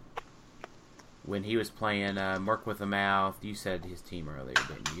 When he was playing Merc with a Mouth, you said his team earlier,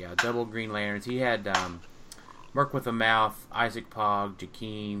 didn't you? Yeah, double Green Lanterns. He had Merc with a Mouth, Isaac Pog,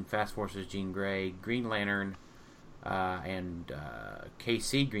 Jakeem, Fast Forces Jean Grey, Green Lantern, and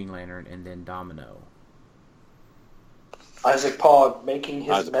KC Green Lantern, and then Domino. Isaac Pog making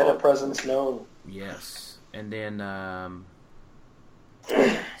his meta presence known. Yes. And then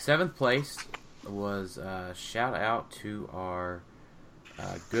seventh place was shout out to our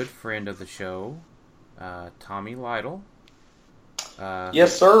good friend of the show, Tommy Lytle.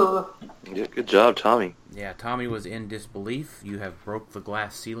 Yes, sir. Yeah, good job, Tommy. Yeah, Tommy was in disbelief. You have broke the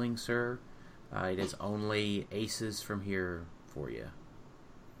glass ceiling, sir. It is only aces from here for you.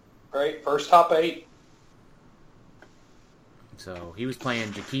 Right, first top 8. So he was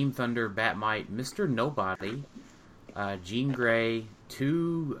playing Jakeem Thunder, Batmite, Mr. Nobody, Jean Grey,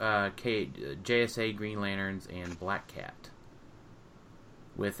 2 JSA Green Lanterns, and Black Cat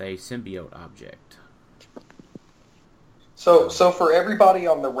with a symbiote object. So for everybody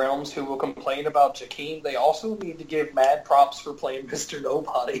on the Realms who will complain about Jakeem, they also need to give mad props for playing Mr.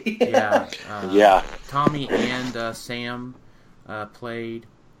 Nobody. Yeah. Tommy and Sam played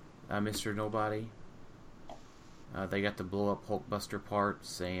Mr. Nobody. They got to blow up Hulkbuster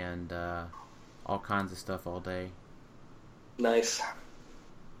parts and all kinds of stuff all day. Nice.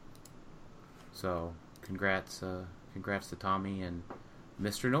 So, congrats to Tommy and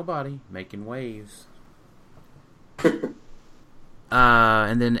Mr. Nobody making waves.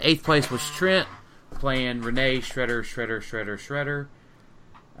 And then 8th place was Trent playing Renee Shredder.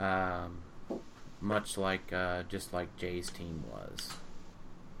 Much like just like Jay's team was.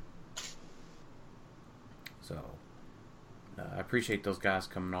 So I appreciate those guys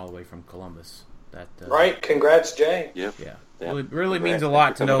coming all the way from Columbus. That right, congrats, Jay. Yeah. Well, it really means a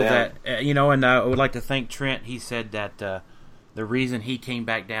lot to know that and I would like to thank Trent. He said that the reason he came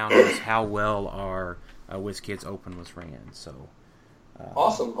back down was how well our WizKids Open was ran. So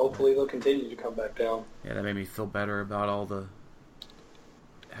awesome. Hopefully they'll continue to come back down. Yeah, that made me feel better about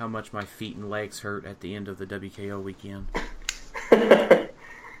how much my feet and legs hurt at the end of the WKO weekend.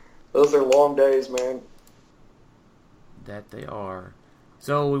 Those are long days, man. That they are.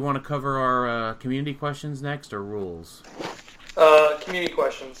 So we want to cover our community questions next, or rules? Community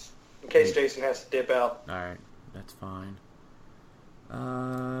questions, in case Jason has to dip out. All right, that's fine.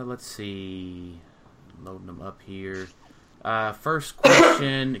 Let's see. Loading them up here. First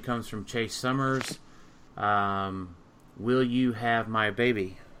question comes from Chase Summers. Will you have my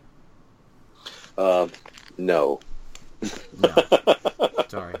baby? No. No.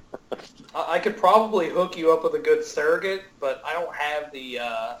 Sorry. I could probably hook you up with a good surrogate, but I don't have the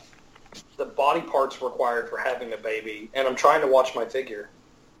body parts required for having a baby, and I'm trying to watch my figure.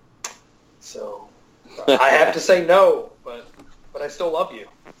 So I have to say no, but I still love you.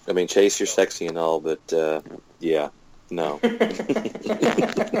 I mean, Chase, you're sexy and all, but yeah, no.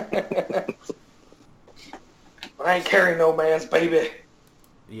 I ain't carrying no man's baby.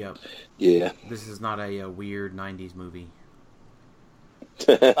 Yep. Yeah. This is not a weird 90s movie.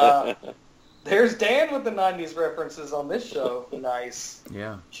 There's Dan with the 90s references on this show. Nice.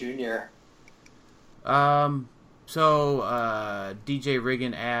 Yeah. Junior. So, DJ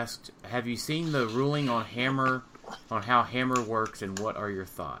Riggin asked, have you seen the ruling on how Hammer works, and what are your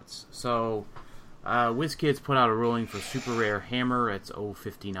thoughts? So, WizKids put out a ruling for Super Rare Hammer. It's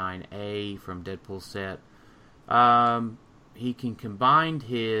 059A from Deadpool set. He can combine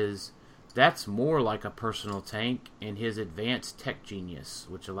his... That's more like a personal tank in his advanced tech genius,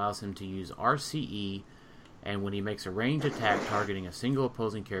 which allows him to use RCE, and when he makes a range attack targeting a single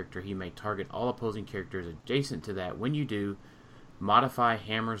opposing character, he may target all opposing characters adjacent to that. When you do, modify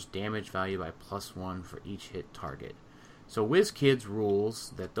Hammer's damage value by +1 for each hit target. So WizKids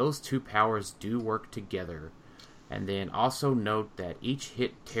rules that those two powers do work together, and then also note that each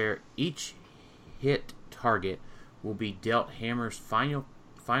hit target will be dealt Hammer's final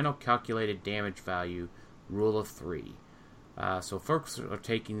calculated damage value, rule of 3. So folks are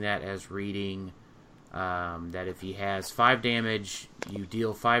taking that as reading that if he has 5 damage, you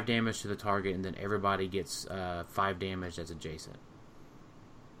deal 5 damage to the target, and then everybody gets 5 damage that's adjacent.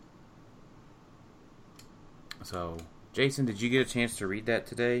 So, Jason, did you get a chance to read that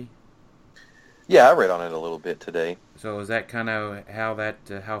today? Yeah, I read on it a little bit today. So is that kind of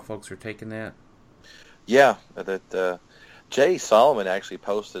how folks are taking that? Yeah, that Jay Solomon actually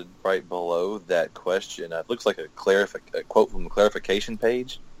posted right below that question. It looks like a quote from the clarification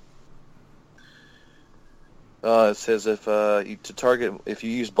page. It says if you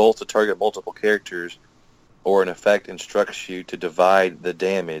use bolt to target multiple characters, or an effect instructs you to divide the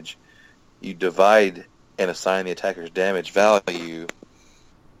damage, you divide and assign the attacker's damage value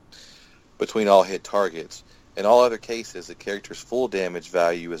between all hit targets. In all other cases, the character's full damage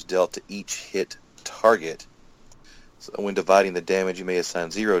value is dealt to each hit target. So when dividing the damage, you may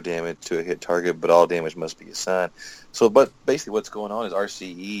assign 0 damage to a hit target, but all damage must be assigned. But basically what's going on is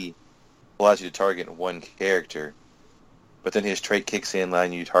RCE allows you to target one character, but then his trait kicks in,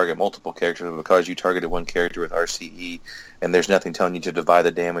 letting you target multiple characters. Because you targeted one character with RCE, and there's nothing telling you to divide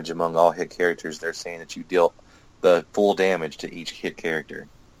the damage among all hit characters, they're saying that you deal the full damage to each hit character.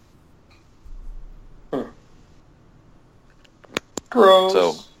 Gross.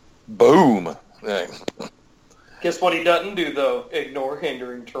 So, boom. Guess what he doesn't do, though? Ignore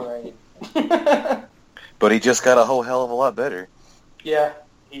hindering terrain. But he just got a whole hell of a lot better. Yeah,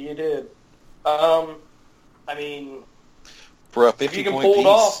 he did. I mean, For a if you 50 can point pull it piece.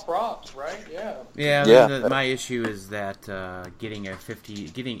 off, props, right? Yeah. Yeah. My issue is that getting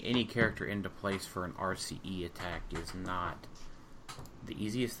any character into place for an RCE attack is not the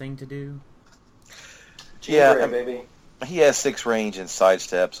easiest thing to do. Yeah, Gray, baby. He has 6 range and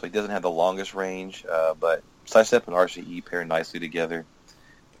sidestep, so he doesn't have the longest range, but sidestep and RCE pair nicely together.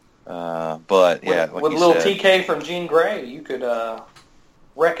 But yeah, like with you a little said, TK from Jean Grey, you could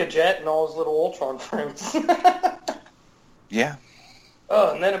wreck a jet and all his little Ultron friends. yeah,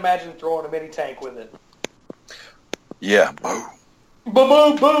 And then imagine throwing a mini tank with it. yeah, boom. Boom,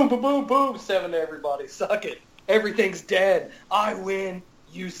 boom, boom, boom, boom, boom. 7 to everybody. Suck it. Everything's dead. I win.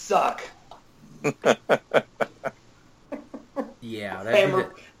 You suck. Yeah,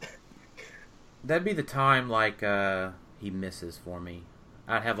 Hammer. that'd be the time he misses for me.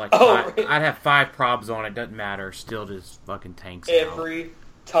 I'd have Really? I'd have 5 probs on it. Doesn't matter. Still just fucking tanks Every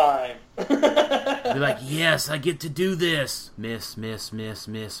time. out. Be like, yes, I get to do this. Miss.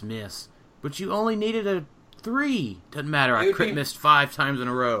 But you only needed a 3. Doesn't matter. I crit missed 5 times in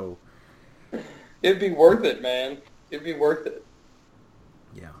a row. It'd be worth it, man. It'd be worth it.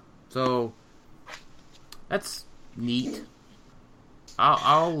 Yeah. So that's neat.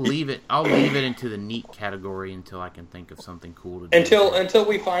 I'll leave it. I'll leave it into the neat category until I can think of something cool to do. Until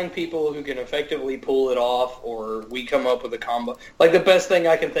we find people who can effectively pull it off, or we come up with a combo. Like the best thing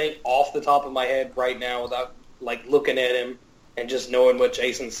I can think off the top of my head right now, without looking at him and just knowing what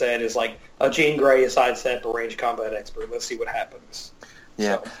Jason said, is like a Jean Grey, a sidestep, a range combat expert. Let's see what happens.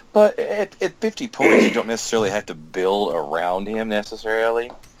 Yeah, So. but at 50 points, you don't necessarily have to build around him necessarily.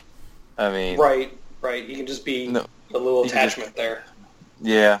 I mean, Right. You can just be a little attachment there.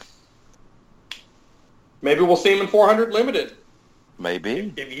 Yeah, Maybe we'll see him in 400 limited.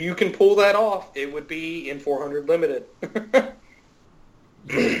 maybe. If you can pull that off, it would be in 400 limited.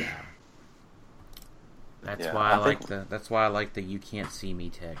 Yeah. That's Yeah, why I I like think- that's why I like the you can't see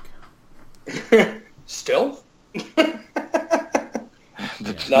me tech. Stealth? The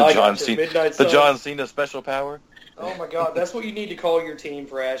No, I John got you. Cena, Midnight the Sun. John Cena special power. Oh my god, that's what you need to call your team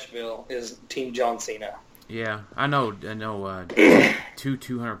for Asheville, is Team John Cena. Yeah, I know. 2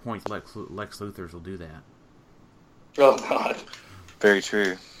 200 points Lex Luthers will do that. Oh god. Very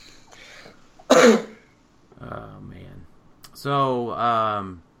true. Oh man. So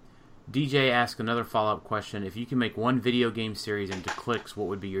DJ asked another follow-up question. If you can make one video game series into clicks, what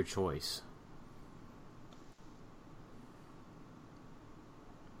would be your choice?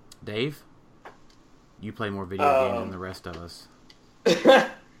 Dave? You play more video games than the rest of us.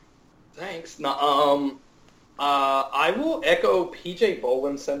 Thanks. No, I will echo PJ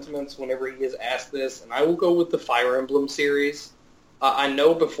Boland's sentiments whenever he is asked this, and I will go with the Fire Emblem series. I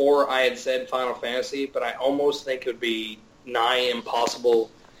know before I had said Final Fantasy, but I almost think it would be nigh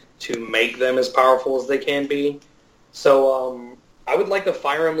impossible to make them as powerful as they can be. So I would like the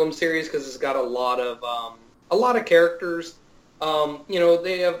Fire Emblem series because it's got a lot of characters.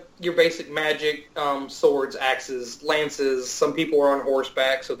 They have your basic magic, swords, axes, lances. Some people are on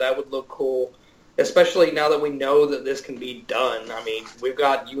horseback, so that would look cool. Especially now that we know that this can be done. I mean, we've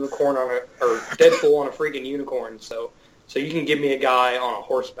got Deadpool on a freaking unicorn, so you can give me a guy on a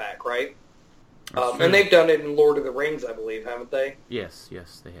horseback, right? And they've done it in Lord of the Rings, I believe, haven't they? Yes,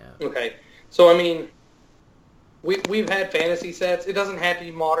 they have. Okay, so I mean, we've had fantasy sets. It doesn't have to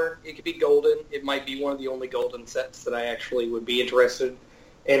be modern. It could be golden. It might be one of the only golden sets that I actually would be interested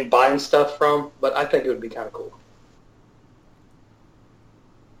in buying stuff from. But I think it would be kind of cool.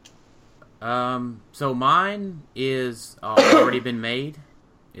 So mine is already been made.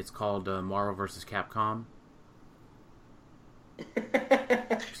 It's called Marvel vs. Capcom.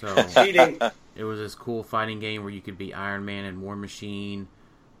 So Cheating. it was this cool fighting game where you could be Iron Man and War Machine,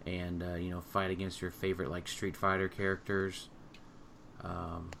 and fight against your favorite like Street Fighter characters.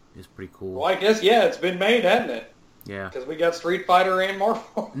 It's pretty cool. Well, I guess it's been made, hasn't it? Yeah. Because we got Street Fighter and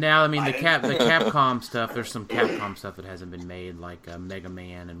Marvel. Now, I mean, the Capcom stuff. There's some Capcom stuff that hasn't been made, like Mega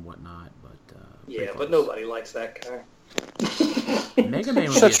Man and whatnot. But Yeah, but nobody likes that guy. Mega Man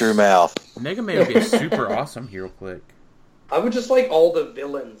would Shut your mouth. Mega Man would be a super awesome hero click. I would just like all the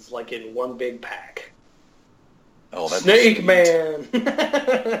villains like in one big pack. Oh, that's Snake Man.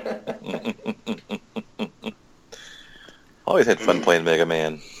 Always had fun playing Mega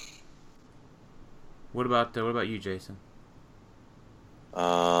Man. What about you, Jason?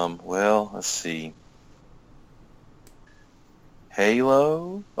 Well, let's see.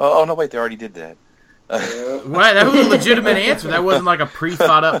 Halo? Oh no, wait, they already did that. Right, that was a legitimate answer. That wasn't like a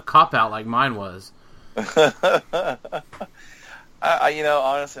pre-thought up cop out like mine was. Honestly,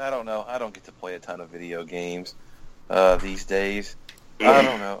 I don't know. I don't get to play a ton of video games these days. I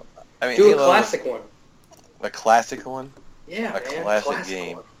don't know. I mean, Do Halo, a classic one. A classic one? Yeah, A classic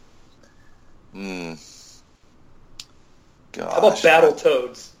game. One. Gosh. How about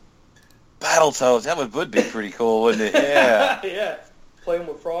Battletoads? Battletoads, that would be pretty cool, wouldn't it? Yeah. Yeah. Playing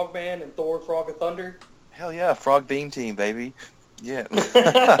with Frogman and Thor, Frog of Thunder. Hell yeah, Frog Beam Team, baby. Yeah.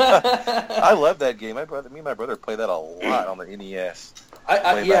 I love that game. Me and my brother played that a lot on the NES.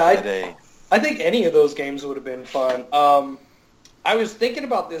 I think any of those games would have been fun. I was thinking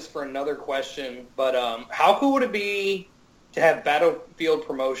about this for another question, but how cool would it be to have Battlefield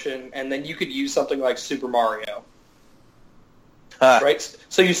promotion and then you could use something like Super Mario? Right?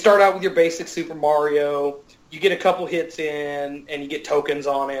 So you start out with your basic Super Mario, you get a couple hits in, and you get tokens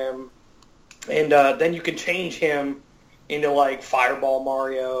on him, and then you can change him into like Fireball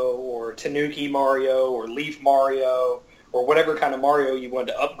Mario or Tanuki Mario or Leaf Mario or whatever kind of Mario you want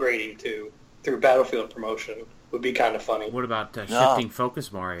to upgrade him to through Battlefield promotion. Would be kind of funny. What about shifting focus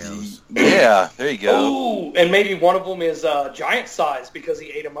Marios? Yeah, there you go. Ooh, and maybe one of them is giant size because he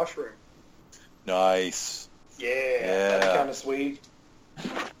ate a mushroom. Nice. Yeah. That's kind of sweet.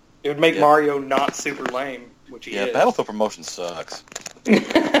 It would make Mario not super lame, which he is. Yeah, Battlefield promotion sucks.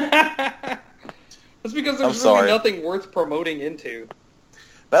 That's because there's really nothing worth promoting into.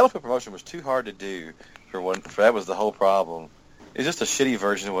 Battlefield promotion was too hard to do that was the whole problem. It's just a shitty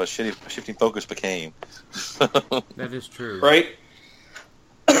version of what shifting focus became. That is true. Right?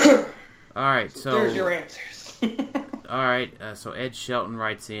 All right, so... There's your answers. All right, so Ed Shelton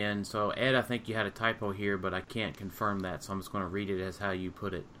writes in. So, Ed, I think you had a typo here, but I can't confirm that, so I'm just going to read it as how you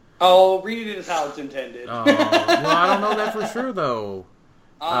put it. Oh, read it as how it's intended. Well, I don't know that for sure, though.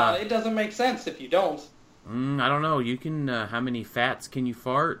 It doesn't make sense if you don't. I don't know. You can... how many fats can you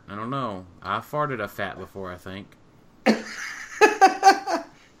fart? I don't know. I farted a fat before, I think.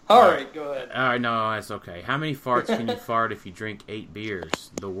 All right, go ahead. All right, no, that's okay. How many farts can you fart if you drink 8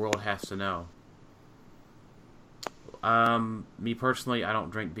 beers? The world has to know. Me personally, I don't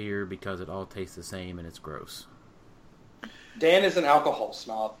drink beer because it all tastes the same and it's gross. Dan is an alcohol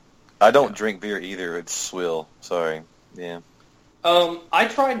snob. I don't drink beer either. It's swill. Sorry. Yeah. I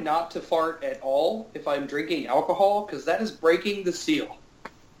try not to fart at all if I'm drinking alcohol because that is breaking the seal.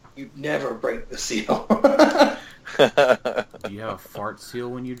 You never break the seal. Do you have a fart seal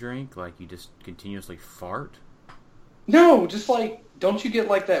when you drink? Like, you just continuously fart? No, just like, don't you get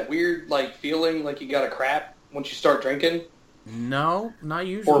like that weird like feeling like you got a crap once you start drinking? No, not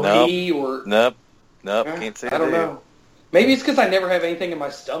usually. Or pee, or... Nope, can't say I don't know. Maybe it's because I never have anything in my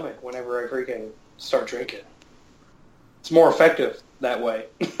stomach whenever I freaking start drinking. It's more effective that way.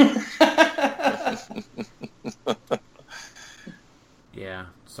 Yeah,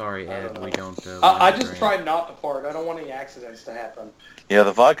 sorry, Ed, we don't... I just try not to fart. I don't want any accidents to happen. Yeah,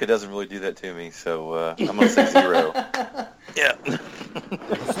 the vodka doesn't really do that to me, so I'm going to say 0. Yeah.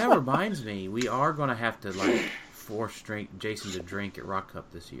 That reminds me, we are going to have to, like, force Jason to drink at Rock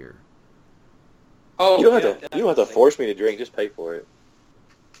Cup this year. Oh, you don't have to force me to drink, just pay for it.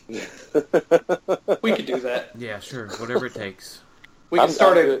 We could do that. Yeah, sure, whatever it takes. We can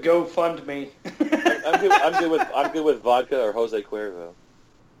start a GoFundMe. I'm good with vodka or Jose Cuervo.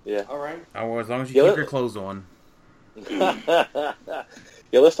 Yeah. All right. Oh, as long as you keep your clothes on. Yeah,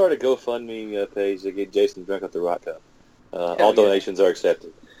 let's start a GoFundMe page to get Jason drunk at the Rock Cup. All donations are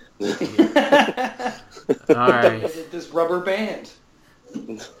accepted. All right. This rubber band.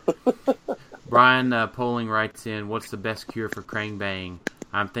 Brian Poling writes in, what's the best cure for Krang Bang?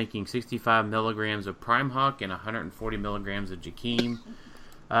 I'm thinking 65 milligrams of Prime Hawk and 140 milligrams of Jakeem.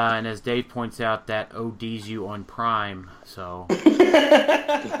 And as Dave points out, that ODs you on Prime, so...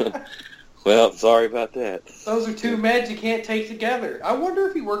 Well, sorry about that. Those are two meds you can't take together. I wonder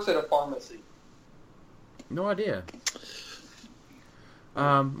if he works at a pharmacy. No idea.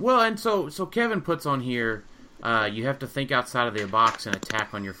 Well, and so Kevin puts on here, you have to think outside of the box and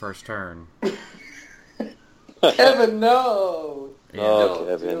attack on your first turn. Kevin, no! Yeah. Oh,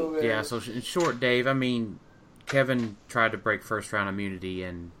 Kevin. Yeah, so in short, Dave, I mean, Kevin tried to break first round immunity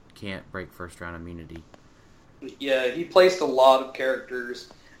and can't break first round immunity. Yeah, he placed a lot of characters,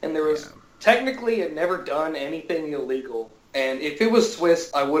 and there was technically had never done anything illegal. And if it was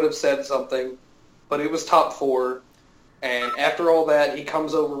Swiss, I would have said something, but it was top 4. And after all that, he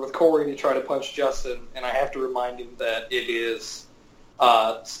comes over with Corey to try to punch Justin, and I have to remind him that it is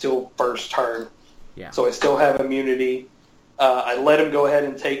still first turn. Yeah. So I still have immunity. I let him go ahead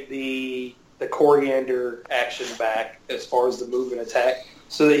and take the coriander action back as far as the move and attack,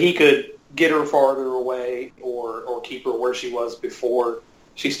 so that he could get her farther away or keep her where she was before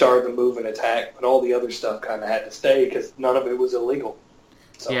she started the move and attack. But all the other stuff kind of had to stay because none of it was illegal.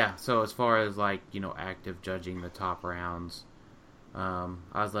 So. Yeah, so as far as, like, active judging the top rounds, I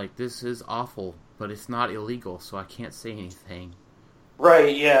was like, this is awful, but it's not illegal, so I can't say anything.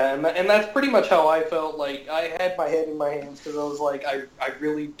 Right, yeah, and that's pretty much how I felt. Like, I had my head in my hands because I was like, I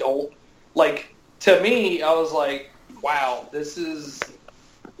really don't... Like, to me, I was like, wow, this is...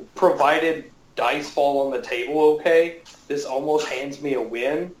 Provided dice fall on the table okay, this almost hands me a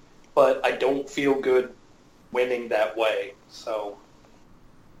win, but I don't feel good winning that way, so...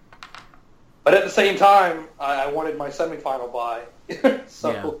 But at the same time, I wanted my semifinal bye.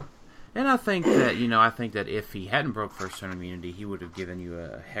 So... Yeah. And I think that, if he hadn't broke first turn immunity, he would have given you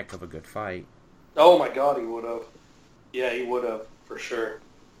a heck of a good fight. Oh my god, he would have. Yeah, he would have, for sure.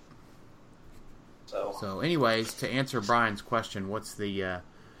 So anyways, to answer Brian's question, what's the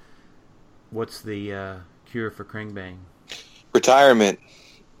cure for Kringbang? Retirement.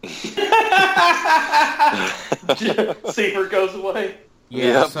 Seifert goes away.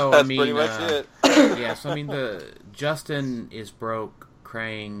 Yeah, Yep, so that's I mean, pretty much it. Yeah, so I mean, Justin is broke.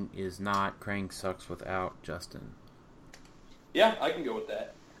 Krang is not. Krang sucks without Justin. Yeah, I can go with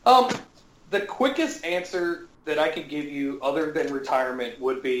that. The quickest answer that I could give you, other than retirement,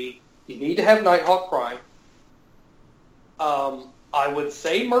 would be you need to have Nighthawk Prime. I would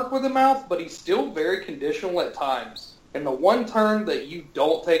say Merc with a Mouth, but he's still very conditional at times. And the one turn that you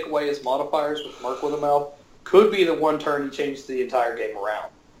don't take away his modifiers with Merc with a Mouth could be the one turn he changes the entire game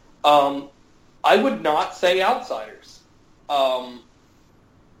around. I would not say Outsiders.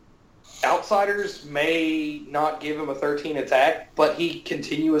 Outsiders may not give him a 13 attack, but he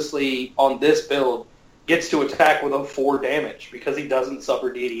continuously, on this build, gets to attack with a 4 damage because he doesn't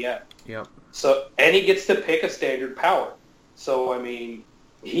suffer DDM. Yep. So, and he gets to pick a standard power. So, I mean,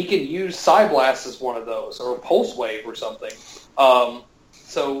 he can use Psyblast as one of those, or a Pulse Wave or something.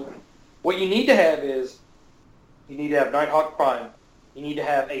 So, what you need to have is, you need to have Nighthawk Prime. You need to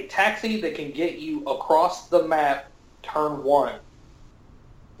have a taxi that can get you across the map turn 1.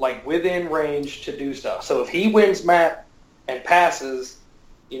 Like, within range to do stuff. So if he wins map and passes,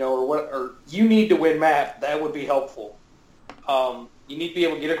 or you need to win map, that would be helpful. You need to be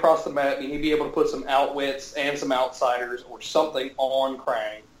able to get across the map. You need to be able to put some outwits and some outsiders or something on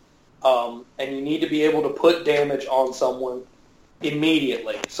Krang. And you need to be able to put damage on someone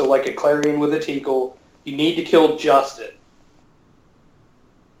immediately. So like a Clarion with a Teakle, you need to kill Justin.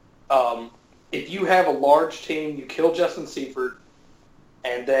 If you have a large team, you kill Justin Seifert,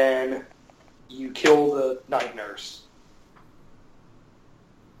 and then you kill the Night Nurse.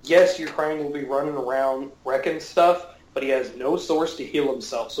 Yes, your Krang will be running around wrecking stuff, but he has no source to heal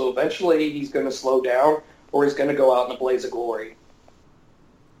himself. So eventually he's going to slow down, or he's going to go out in a blaze of glory.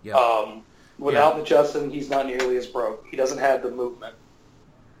 Yep. Without the Justin, he's not nearly as broke. He doesn't have the movement.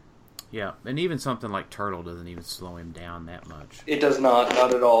 Yeah, and even something like Turtle doesn't even slow him down that much. It does not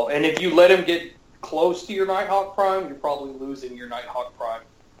at all. And if you let him get close to your Nighthawk Prime, you're probably losing your Nighthawk Prime.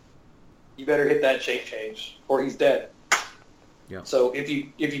 You better hit that shape change, or he's dead. Yeah. So if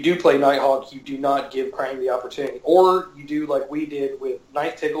you do play Nighthawk, you do not give Krang the opportunity. Or you do like we did with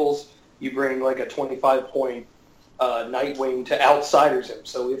Night Tickles, you bring like a 25-point Nightwing to Outsiders him.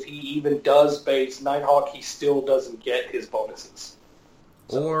 So if he even does base Nighthawk, he still doesn't get his bonuses.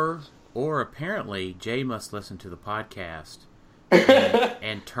 So. Or apparently, Jay must listen to the podcast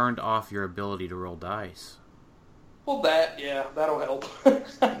and turned off your ability to roll dice. Well, that'll help.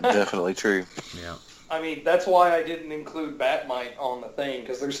 Definitely true. Yeah. I mean, that's why I didn't include Batmite on the thing,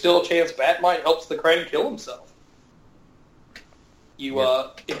 because there's still a chance Batmite helps the Krang kill himself.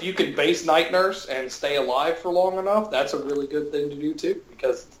 If you can base Night Nurse and stay alive for long enough, that's a really good thing to do too,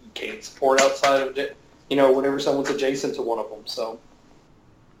 because you can't support outside of it, whenever someone's adjacent to one of them. So,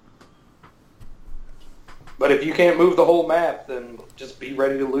 but if you can't move the whole map, then just be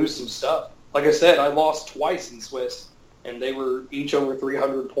ready to lose some stuff. Like I said, I lost twice in Swiss, and they were each over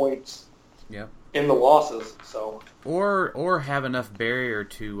 300 points. Yep. In the losses. So, or have enough barrier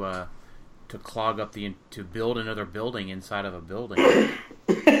to clog up to build another building inside of a building.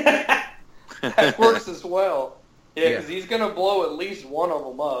 That works as well. Yeah, because Yeah. he's going to blow at least one of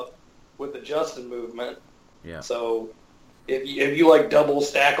them up with the Justin movement. Yeah. So if you like double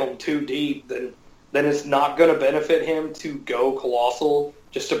stack them too deep, then it's not going to benefit him to go colossal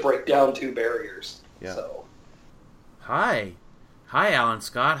just to break down 2 barriers. Yeah. So Hi, Alan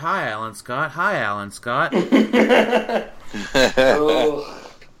Scott. Hi, Alan Scott. Hi, Alan Scott. oh,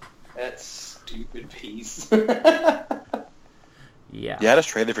 that stupid piece. Yeah. Yeah, I just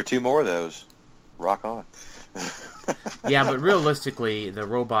traded for 2 more of those. Rock on. Yeah, but realistically, the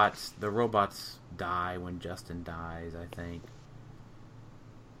robots die when Justin dies, I think.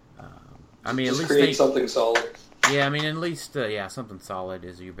 I mean, Just at least create something solid. Yeah, I mean, at least something solid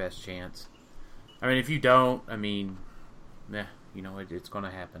is your best chance. I mean, if you don't, I mean, it's going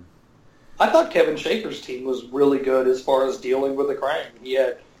to happen. I thought Kevin Schaefer's team was really good as far as dealing with the Krang. He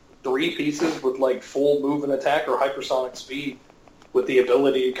had 3 pieces with like full move and attack or hypersonic speed with the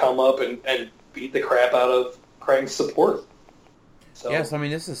ability to come up and beat the crap out of Krang's support. So, Yes, I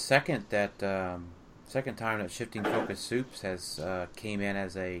mean, this is second time that Shifting Focus Soups has came in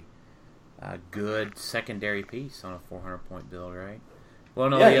as a good secondary piece on a 400-point build, right? Well,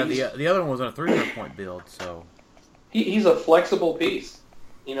 no, Yeah, the other one was on a 300-point build, so... he's a flexible piece.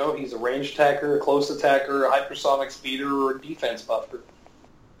 He's a range attacker, a close attacker, a hypersonic speeder, or a defense buffer.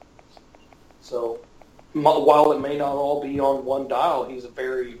 So, while it may not all be on one dial, he's a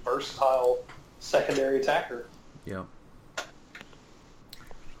very versatile secondary attacker. Yeah.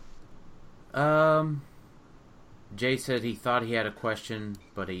 Jay said he thought he had a question,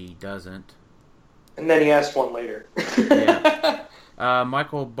 but he doesn't. And then he asked one later. Yeah.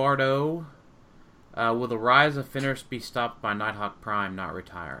 Michael Bardo, will the rise of Fenris be stopped by Nighthawk Prime not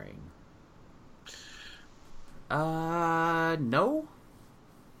retiring? No.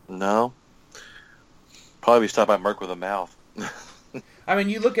 No. Probably be stopped by Merc with a mouth. I mean,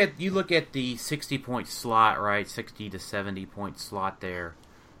 you look at the 60-point slot, right? 60 to 70-point slot there.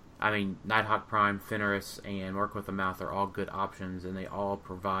 I mean, Nighthawk Prime, Fenris, and Merc with a Mouth are all good options, and they all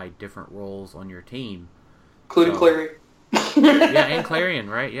provide different roles on your team. Including Clary. Yeah, and Clarion,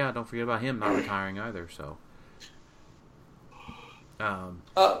 right? Yeah, don't forget about him not retiring either. So, I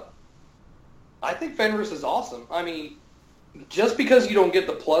think Fenris is awesome. I mean, just because you don't get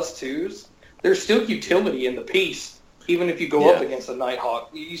the +2s, there's still utility in the piece. Even if you go up against a Nighthawk,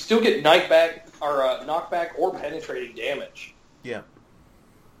 you still get knockback or penetrating damage. yeah.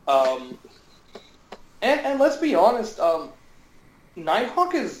 And let's be honest,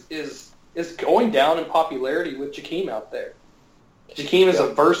 Nighthawk is going down in popularity with Jakeem out there. Jakeem is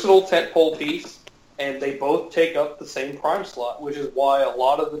a versatile tentpole piece, and they both take up the same prime slot, which is why a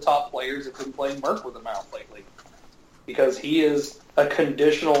lot of the top players have been playing Merc with a Mouth lately. Because he is a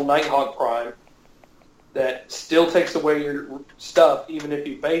conditional Nighthawk Prime that still takes away your stuff, even if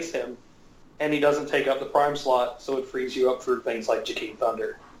you base him, and he doesn't take up the prime slot, so it frees you up for things like Jakeem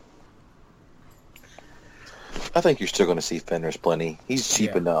Thunder. I think you're still going to see Fenris plenty. He's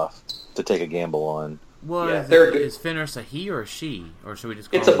cheap enough to take a gamble on. Well, Yeah, is Fenris a he or a she, or should we just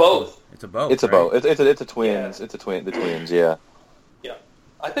call It's a it both. It's a both. It's a right? both. It's a twins. Yeah. It's the twins. Yeah. Yeah.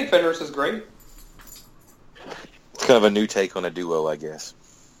 I think Fenris is great. It's kind of a new take on a duo, I guess.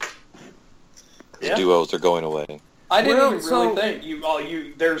 'Cause Yeah. duos are going away. I didn't Well, even so- really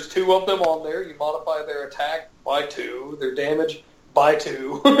think there's 2 of them on there. You modify their attack by 2, their damage by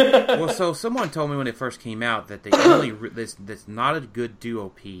 2. Well, so someone told me when it first came out that they only that's not a good duo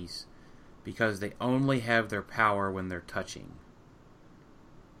piece because they only have their power when they're touching.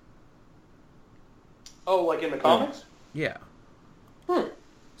 Oh, like in the comics? Yeah. Hmm.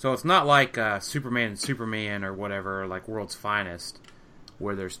 So it's not like Superman and Superman or whatever, like World's Finest,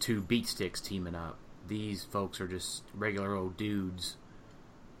 where there's 2 beat sticks teaming up. These folks are just regular old dudes,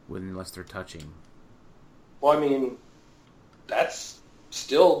 unless they're touching. Well, I mean, that's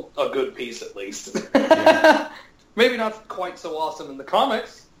still a good piece at least. Yeah. Maybe not quite so awesome in the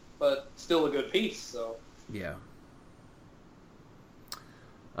comics, but still a good piece. So Yeah.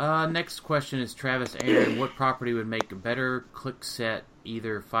 Next question is Travis Aaron. What property would make a better click set,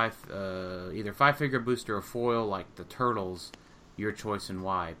 either five figure booster or foil, like the Turtles? Your choice and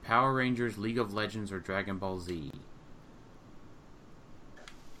why. Power Rangers, League of Legends, or Dragon Ball Z?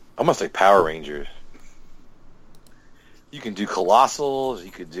 I'm gonna say Power Rangers. You can do Colossals. You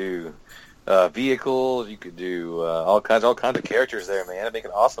could do vehicles. You could do all kinds of characters there, man. It'd make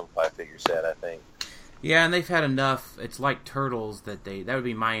an awesome 5-figure set, I think. Yeah, and they've had enough. It's like Turtles that would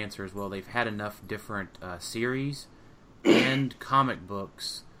be my answer as well. They've had enough different series and comic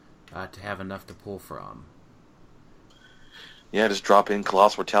books to have enough to pull from. Yeah, just drop in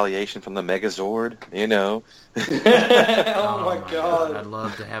Colossal Retaliation from the Megazord. You know. Oh my god! I'd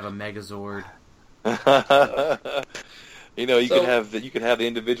love to have a Megazord. You know, you could have the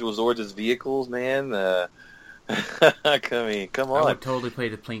individual Zords as vehicles, man. Come on. I would totally play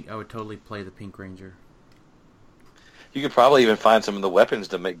the Pink Ranger. You could probably even find some of the weapons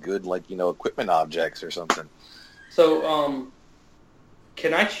to make good, like, you know, equipment objects or something. So,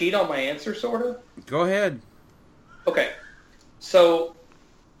 can I cheat on my answer, sort of? Go ahead. Okay. So,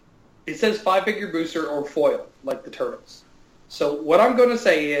 it says 5-figure booster or foil, like the Turtles. So, what I'm going to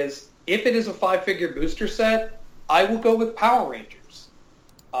say is, if it is a 5-figure booster set, I will go with Power Rangers.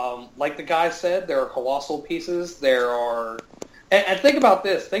 Like the guy said, there are colossal pieces. There are... And think about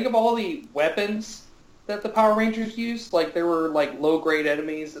this. Think of all the weapons that the Power Rangers used. Like, there were, like, low-grade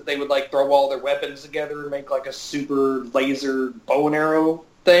enemies that they would, like, throw all their weapons together and make, like, a super laser bow and arrow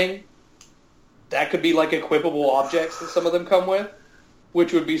thing. That could be, like, equipable objects that some of them come with,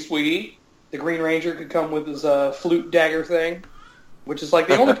 which would be sweet. The Green Ranger could come with his flute dagger thing, which is, like,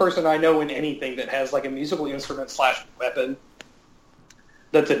 the only person I know in anything that has, like, a musical instrument / weapon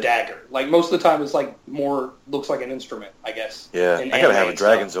that's a dagger. Like, most of the time it's, like, more looks like an instrument, I guess. Yeah, I gotta have a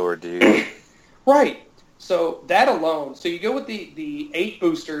Dragon Zord, dude. Right. So that alone, so you go with the 8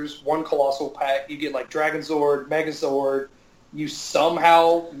 boosters, 1 colossal pack, you get, like, Dragon Zord, Megazord. You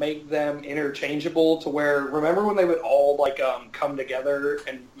somehow make them interchangeable to where, remember when they would all, like, come together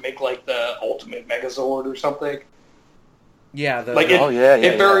and make, like, the ultimate Megazord or something? Yeah.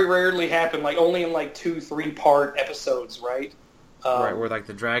 It very rarely happened, like, only in, like, 2-3 part episodes, right? Right, where, like,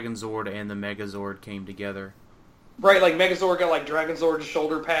 the Dragon Zord and the Megazord came together. Right, like, Megazord got, like, Dragon Zord's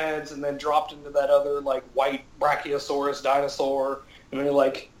shoulder pads and then dropped into that other, like, white Brachiosaurus dinosaur, and then,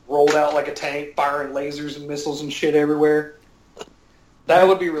 like, rolled out like a tank, firing lasers and missiles and shit everywhere. That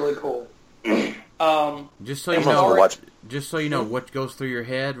would be really cool. Just so you know, what goes through your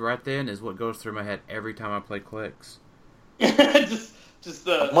head right then is what goes through my head every time I play Clicks. I'm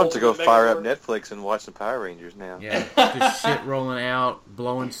going to go fire up Netflix and watch the Power Rangers now. Yeah, just shit rolling out,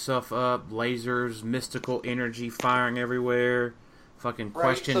 blowing stuff up, lasers, mystical energy firing everywhere, fucking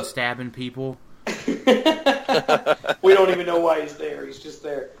stabbing people. We don't even know why he's there. He's just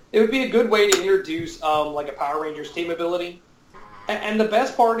there. It would be a good way to introduce like a Power Rangers team ability. And the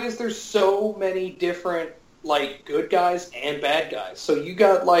best part is there's so many different like good guys and bad guys. So you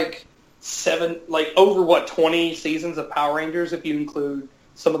got like 20 seasons of Power Rangers if you include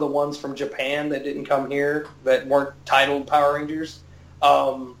some of the ones from Japan that didn't come here that weren't titled Power Rangers.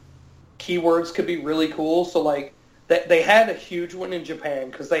 Keywords could be really cool. So like they had a huge one in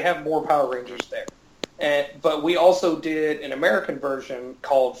Japan because they have more Power Rangers there. But we also did an American version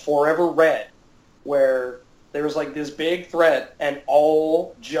called Forever Red, where there was like this big threat and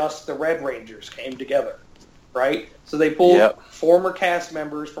just the Red Rangers came together, right? So they pulled former cast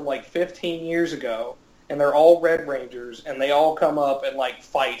members from like 15 years ago, and they're all Red Rangers, and they all come up and like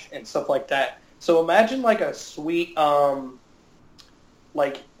fight and stuff like that. So imagine like a sweet,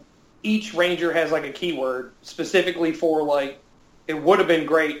 like each Ranger has like a keyword specifically for like, it would have been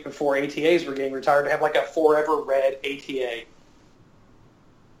great before ATAs were getting retired to have like a Forever Red ATA.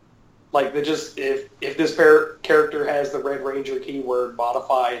 Like, if this character has the Red Ranger keyword,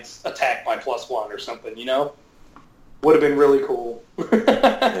 modify its attack by +1 or something, you know? Would have been really cool.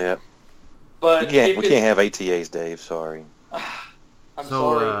 Yeah. But we can't have ATAs, Dave. Sorry. I'm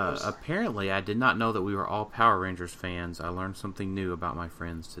sorry. Apparently, I did not know that we were all Power Rangers fans. I learned something new about my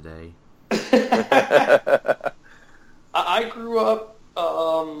friends today. I grew up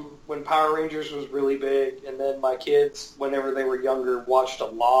when Power Rangers was really big, and then my kids, whenever they were younger, watched a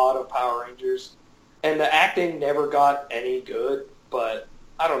lot of Power Rangers. And the acting never got any good, but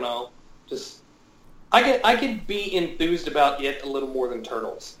I don't know. I could be enthused about it a little more than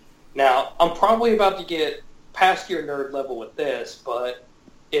Turtles. Now, I'm probably about to get past your nerd level with this, but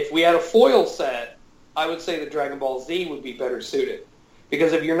if we had a foil set, I would say that Dragon Ball Z would be better suited.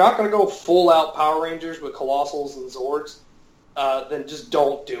 Because if you're not going to go full-out Power Rangers with Colossals and Zords, then just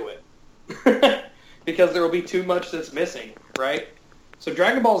don't do it. Because there will be too much that's missing, right? So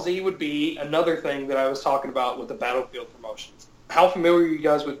Dragon Ball Z would be another thing that I was talking about with the Battlefield promotions. How familiar are you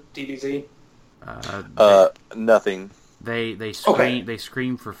guys with DBZ? Nothing. They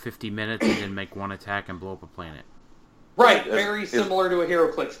scream for 50 minutes and then make one attack and blow up a planet. Right, very similar to a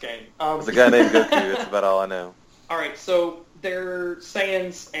HeroClix game. There's a guy named Goku. That's about all I know. All right, so they're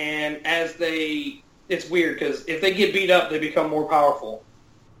Saiyans, and it's weird because if they get beat up, they become more powerful,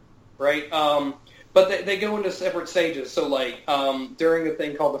 right? But they go into separate stages. So, like, during a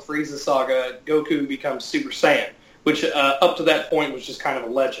thing called the Frieza Saga, Goku becomes Super Saiyan, which up to that point was just kind of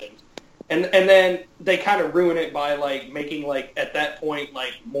a legend. And then they kind of ruin it by, like, making, like, at that point,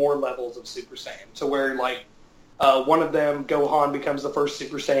 like, more levels of Super Saiyan. So where, like, one of them, Gohan, becomes the first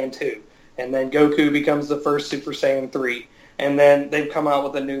Super Saiyan 2. And then Goku becomes the first Super Saiyan 3. And then they've come out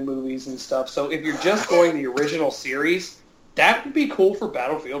with the new movies and stuff. So if you're just going the original series, that would be cool for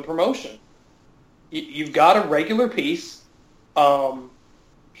Battlefield promotion. You've got a regular piece.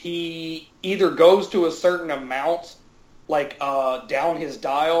 He either goes to a certain amount, like down his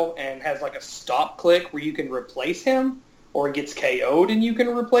dial, and has like a stop click where you can replace him, or he gets KO'd and you can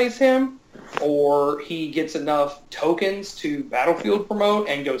replace him, or he gets enough tokens to Battlefield promote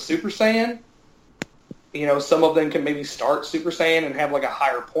and go Super Saiyan. You know, some of them can maybe start Super Saiyan and have like a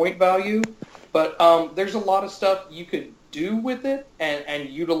higher point value. But there's a lot of stuff you could do with it and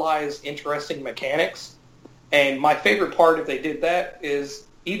utilize interesting mechanics. And my favorite part, if they did that, is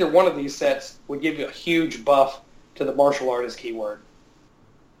either one of these sets would give you a huge buff to the martial artist keyword.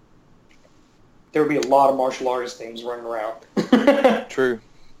 There would be a lot of martial artist themes running around. True.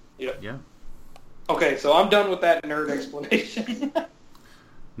 Yeah. Okay, so I'm done with that nerd explanation.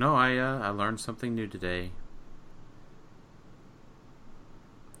 No, I learned something new today.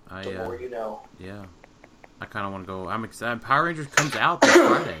 The more you know. Yeah. I kind of want to go. I'm excited. Power Rangers comes out this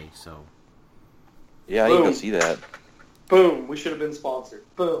Friday, so. Yeah, you can see that. Boom. We should have been sponsored.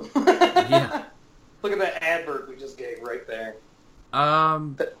 Boom. Yeah. Look at that advert we just gave right there. Yeah.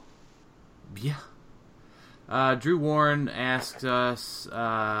 Drew Warren asks us,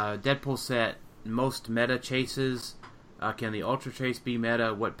 Deadpool set most meta chases. Can the Ultra Chase be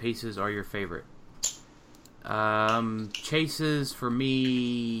meta? What pieces are your favorite? Chases for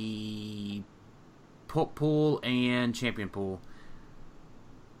me, Pool and Champion Pool.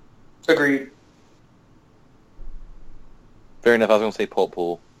 Agreed. Fair enough. I was going to say Pulp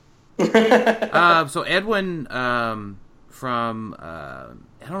Pool. So Edwin from I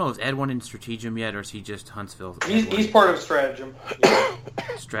don't know, is Edwin in Stratagem yet, or is he just Huntsville? He's part of Stratagem. Yeah.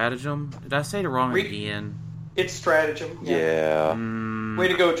 Stratagem? Did I say it wrong again? It's Stratagem. Yeah. Way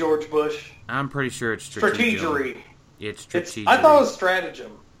to go, George Bush. I'm pretty sure it's Stratagem. Strategery. It's Strategery. I thought it was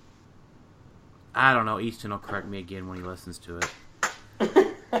Stratagem. I don't know. Easton will correct me again when he listens to it.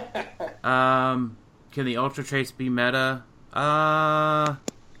 Can the Ultra Chase be meta?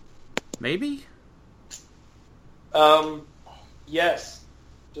 Maybe? Yes.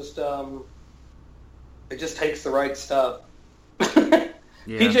 Just, it just takes the right stuff. Yeah.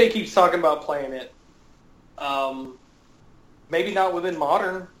 PJ keeps talking about playing it. Maybe not within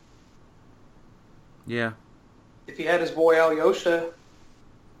Modern. Yeah. If he had his boy Alyosha,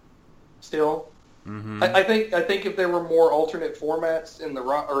 still. Mm-hmm. I think if there were more alternate formats in the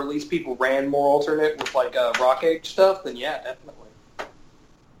or at least people ran more alternate with like Rock Age stuff, then yeah, definitely.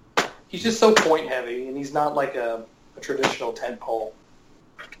 He's just so point heavy, and he's not like a traditional tentpole.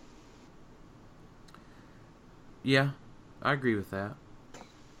 Yeah, I agree with that.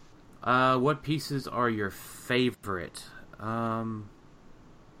 What pieces are your favorite? I'm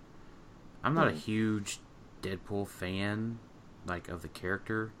not a huge Deadpool fan, like, of the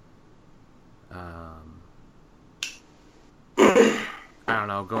character. I don't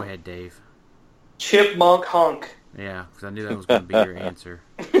know. Go ahead, Dave. Chipmunk Hunk. Yeah, because I knew that was going to be your answer.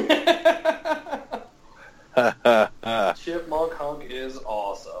 Chipmunk Hunk is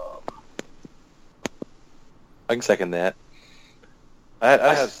awesome. I can second that. I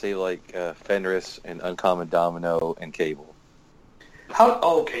have to say, like, Fenris and Uncommon Domino and Cable.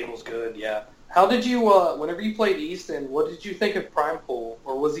 Cable's good, yeah. How did you, whenever you played Easton, what did you think of Prime Pool?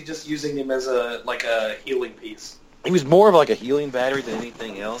 Or was he just using him as a healing piece? He was more of like a healing battery than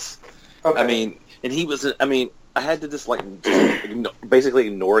anything else. Okay. I had to just basically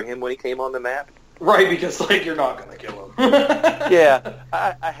ignore him when he came on the map. Right, because, like, you're not going to kill him. Yeah,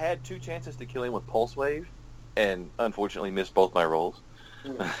 I had 2 chances to kill him with Pulse Wave, and unfortunately missed both my rolls.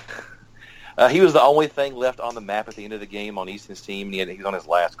 He was the only thing left on the map at the end of the game on Easton's team, and he was on his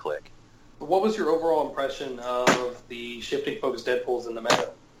last click. What was your overall impression of the shifting focus Deadpools in the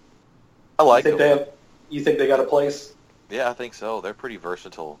meta? I like them. You think they got a place? Yeah, I think so. They're pretty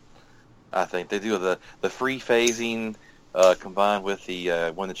versatile. I think they do the free phasing combined with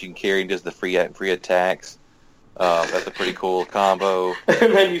the one that you can carry and does the free attacks. That's a pretty cool combo.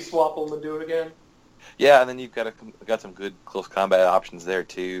 And then you swap them and do it again? Yeah, and then you've got some good close combat options there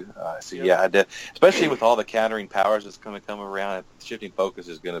too. Especially with all the countering powers that's going to come around, shifting focus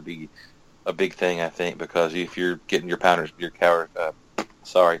is going to be a big thing, I think, because if you're getting your powers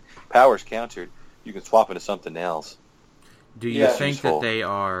countered, you can swap into something else. Do you think that they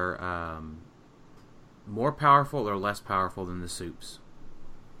are more powerful or less powerful than the Supes?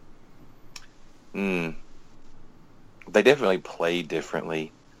 They definitely play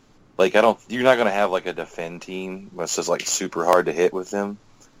differently. Like, you're not going to have like a defend team that's just like super hard to hit with them,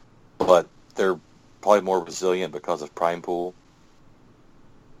 but they're probably more resilient because of Prime Pool.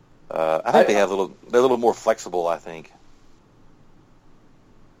 I think they're a little more flexible, I think.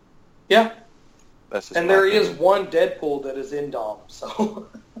 Yeah. And there is one Deadpool that is Indom, so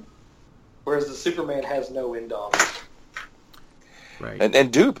whereas the Superman has no Indom. Right.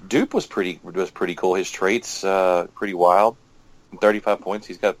 And Dupe was pretty cool. His traits pretty wild. 35 points.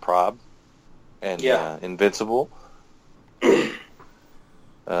 He's got Prob and Invincible. If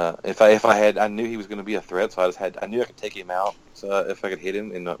I knew he was going to be a threat, so I knew I could take him out. So if I could hit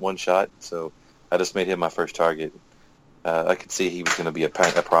him in one shot, so I just made him my first target. I could see he was going to be a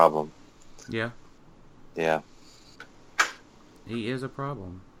problem. Yeah. Yeah. He is a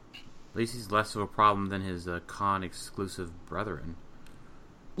problem. At least he's less of a problem than his con exclusive brethren.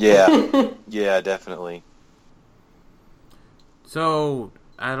 Yeah. Yeah, definitely. So,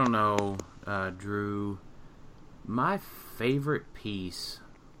 I don't know, Drew. My favorite piece,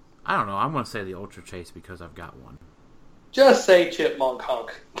 I don't know, I'm going to say the Ultra Chase because I've got one. Just say Chipmunk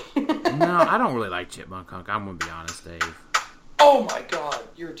Hunk. No, I don't really like Chipmunk Hunk. I'm going to be honest, Dave. Oh my God,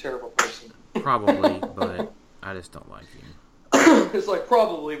 you're a terrible person. Probably, but I just don't like him. It's like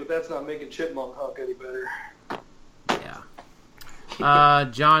probably, but that's not making Chipmunk Hunk any better. Yeah.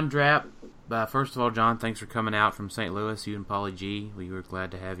 John Drapp. First of all, John, thanks for coming out from St. Louis. You and Paulie G. We were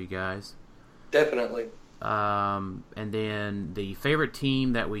glad to have you guys. Definitely. And then the favorite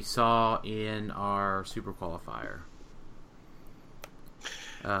team that we saw in our Super Qualifier.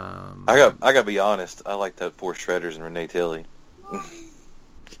 I got to be honest. I like that 4 Shredders and Renee Tilly.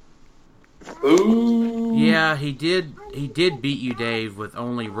 Ooh. Yeah, he did beat you, Dave, with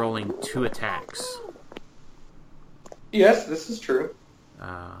only rolling 2 attacks. Yes, this is true.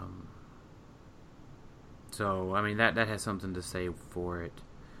 So, I mean, that has something to say for it.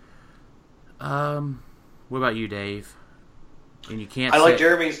 What about you, Dave? And you can't. I like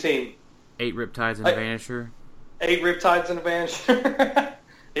Jeremy's team. 8 Riptides and a Vanisher. 8 Riptides and a Vanisher.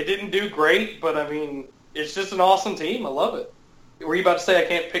 It didn't do great, but I mean, it's just an awesome team. I love it. Were you about to say I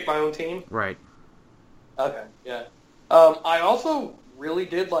can't pick my own team? Right. Okay, yeah. I also really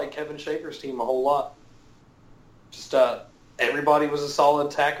did like Kevin Shaker's team a whole lot. Just everybody was a solid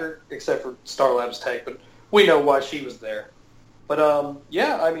attacker except for Starlab's Tech, but we know why she was there. But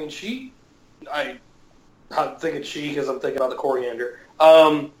yeah, I mean, I'm thinking she because I'm thinking about the Coriander.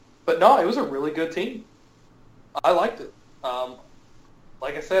 But no, it was a really good team. I liked it.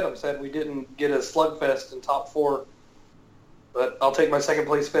 Like I said, I'm sad we didn't get a slugfest in top 4, but I'll take my second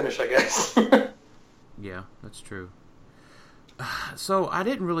place finish, I guess. Yeah, that's true. So I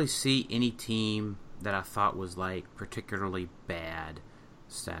didn't really see any team that I thought was like particularly bad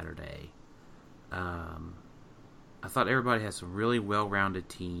Saturday. I thought everybody had some really well-rounded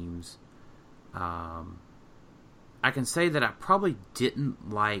teams. I can say that I probably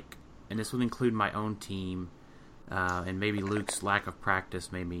didn't like, and this would include my own team, and maybe Luke's lack of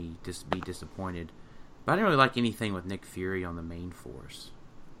practice made me just be disappointed. But I didn't really like anything with Nick Fury on the main force.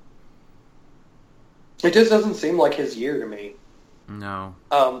 It just doesn't seem like his year to me. No.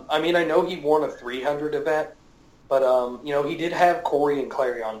 I mean, I know he won a 300 event, but, he did have Corey and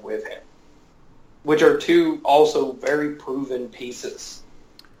Clarion with him, which are 2 also very proven pieces.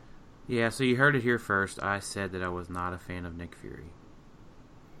 Yeah, so you heard it here first. I said that I was not a fan of Nick Fury.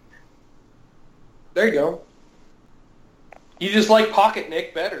 There you go. You just like Pocket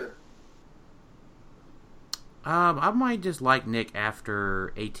Nick better. I might just like Nick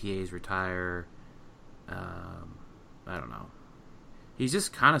after ATAs retire. I don't know. He's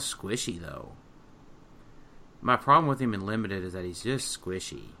just kind of squishy, though. My problem with him in Limited is that he's just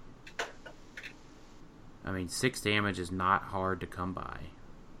squishy. I mean, 6 damage is not hard to come by.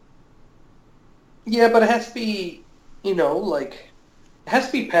 Yeah, but it has to be, it has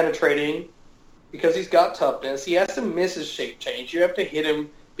to be penetrating because he's got toughness. He has to miss his shape change. You have to hit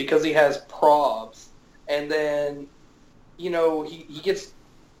him because he has probs. And then, he gets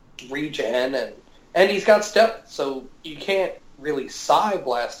regen and he's got stealth. So you can't really Psy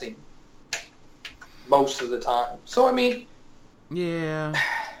blast him most of the time. So, I mean... Yeah...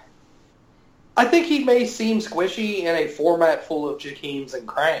 I think he may seem squishy in a format full of Jakeems and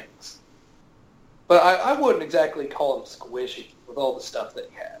Krangs. But I wouldn't exactly call him squishy with all the stuff that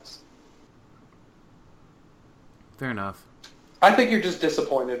he has. Fair enough. I think you're just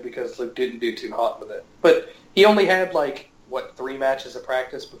disappointed because Luke didn't do too hot with it. But he only had, 3 matches of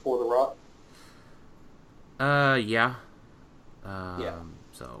practice before the Raw? Yeah. Yeah.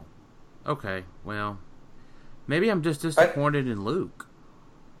 So, okay, well, maybe I'm just disappointed in Luke.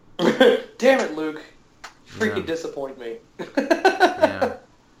 Damn it, Luke. Freaking Yeah. disappoint me. Yeah.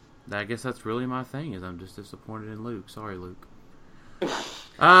 I guess that's really my thing, is I'm just disappointed in Luke. Sorry, Luke. If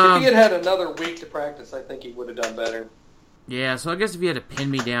he had another week to practice, I think he would have done better. Yeah, so I guess if you had to pin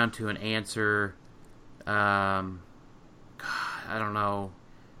me down to an answer, God, I don't know.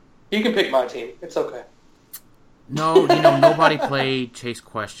 You can pick my team. It's okay. No, nobody played Chase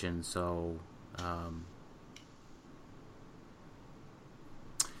Question, so...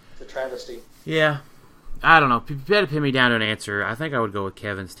 It's a travesty. Yeah. I don't know. If you had to pin me down to an answer, I think I would go with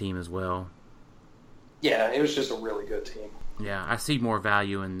Kevin's team as well. Yeah, it was just a really good team. Yeah, I see more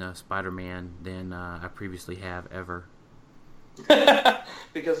value in Spider-Man than I previously have ever.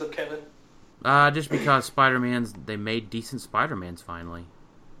 Because of Kevin? Just because they made decent Spider-Mans finally.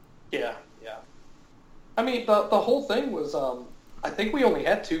 Yeah. I mean, the whole thing was, I think we only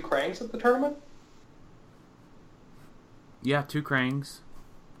had 2 Krangs at the tournament. Yeah, 2 Krangs.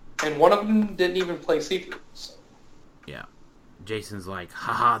 And one of them didn't even play Seafood. So. Yeah. Jason's like,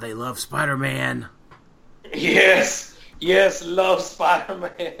 haha, they love Spider-Man. Yes, love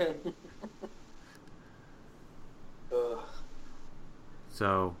Spider-Man.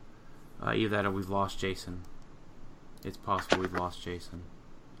 So, either that or we've lost Jason. It's possible we've lost Jason.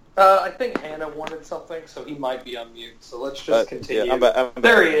 I think Hannah wanted something, so he might be on mute. So let's just continue. Yeah, I'm back.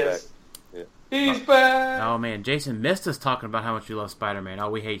 There he is. Yeah. He's back. Oh man, Jason missed us talking about how much you love Spider-Man. Oh,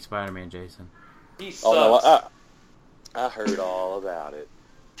 we hate Spider-Man, Jason. He sucks. Oh no, I heard all about it.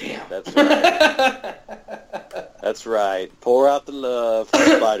 Damn. That's right. That's right. Pour out the love for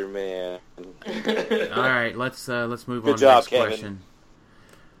Spider-Man. All right, let's move Good on job, to the next Kevin.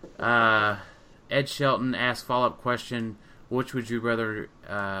 question. Ed Shelton asked follow-up question: which would you rather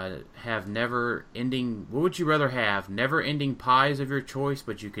have never-ending? What would you rather have? Never-ending pies of your choice,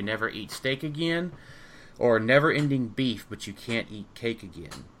 but you can never eat steak again, or never-ending beef, but you can't eat cake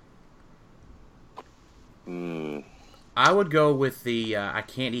again? I would go with the I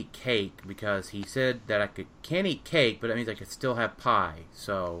can't eat cake, because he said that I can't eat cake, but that means I could still have pie.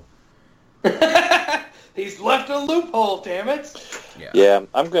 So He's left a loophole, damn it. Yeah,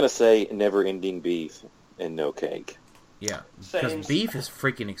 I'm going to say never-ending beef and no cake. Yeah, because Same. beef is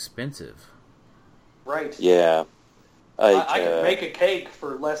freaking expensive. Right. Yeah. I could make a cake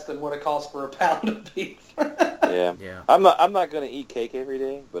for less than what it costs for a pound of beef. Yeah. Yeah. I'm not going to eat cake every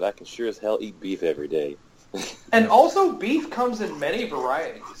day, but I can sure as hell eat beef every day. And also, beef comes in many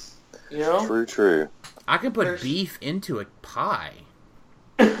varieties. You know? True. I can put There's- beef into a pie.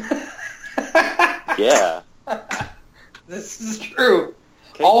 Yeah. This is true.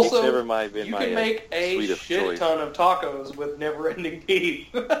 Cake's Also, never been you my can make a sweetest shit choice. ton of tacos with never-ending beef.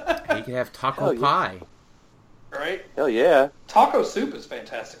 You could have taco Hell yeah. pie. Right? Hell yeah, Taco soup is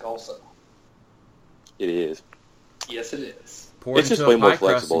fantastic also. it is. Yes, it is. Pour It's it into just way a more pie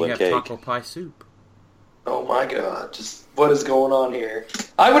crust flexible and you than have cake. taco pie soup. Oh my god, just what is going on here?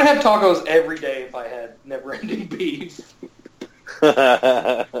 I would have tacos every day if I had never-ending beef.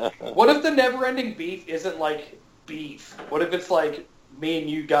 What if the never-ending beef isn't like beef? What if it's like me and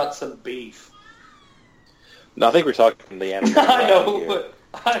you got some beef? No, I think we're talking the animal. I know, here. but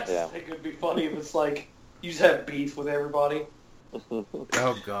I just Yeah. think it would be funny if it's like you just have beef with everybody.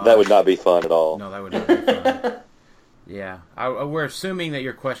 Oh god. That would not be fun at all. No, that would not be fun. Yeah. We're assuming that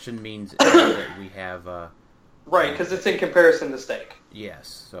your question means that we have, Right, because it's in comparison to steak. yes,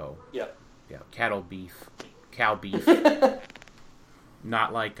 so, Yep. yeah, cattle beef, cow beef,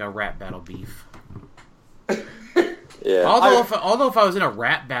 not like a rap battle beef. Yeah. Although if I was in a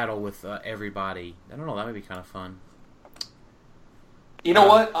rap battle with everybody, I don't know, that would be kind of fun. You know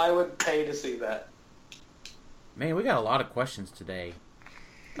what? I would pay to see that. Man, we got a lot of questions today.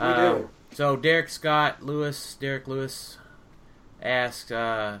 We do. So Derek Lewis asked,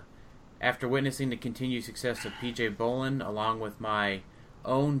 after witnessing the continued success of PJ Bolin, along with my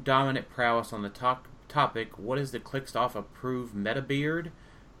own dominant prowess on the topic, what is the Clickstuff approved meta beard,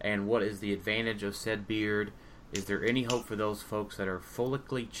 and what is the advantage of said beard? Is there any hope for those folks that are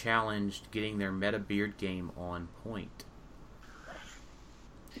follically challenged getting their meta beard game on point?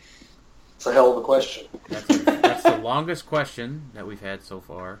 It's a hell of a question. That's the longest question that we've had so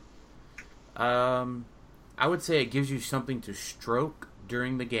far. I would say it gives you something to stroke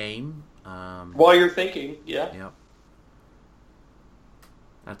during the game. While you're thinking, yeah. Yep.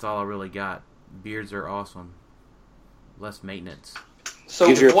 That's all I really got. Beards are awesome. Less maintenance. So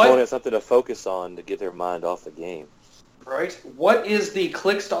Gives your what? opponent something to focus on to get their mind off the game. Right. What is the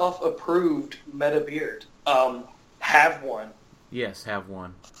Clickstuff approved meta beard? Have one. Yes, have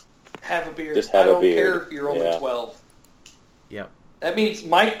one. Have a beard. Just have I a don't beard. care if you're only Yeah. 12. Yep. That means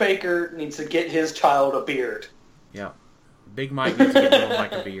Mike Baker needs to get his child a beard. Yep. Big Mike needs to get little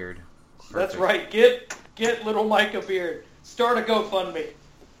Mike a beard. That's Perfect. right. Get little Mike a beard. Start a GoFundMe.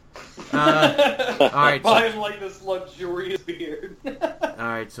 All right. Buy So, him like this luxurious beard. all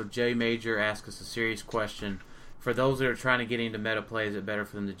right. So Jay Major asked us a serious question. For those that are trying to get into meta play, is it better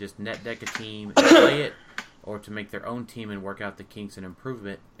for them to just net deck a team and play it, or to make their own team and work out the kinks and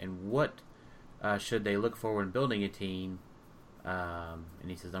improvement? And what should they look for when building a team? And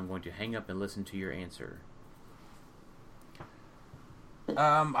he says, I'm going to hang up and listen to your answer.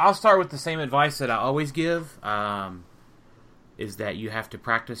 I'll start with the same advice that I always give, is that you have to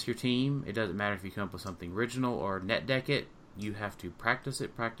practice your team. It doesn't matter if you come up with something original or net deck it. You have to practice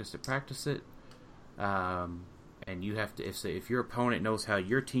it. And you have to, if your opponent knows how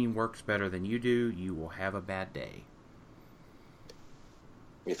your team works better than you do, you will have a bad day.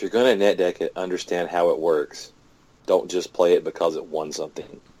 If you're going to net deck it, understand how it works. Don't just play it because it won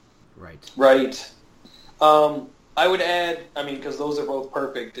something. Right. Right. I would add, because those are both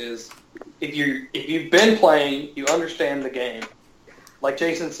perfect, is if you've been playing, you understand the game. Like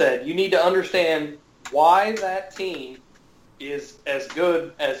Jason said, you need to understand why that team is as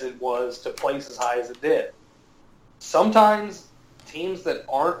good as it was to place as high as it did. Sometimes teams that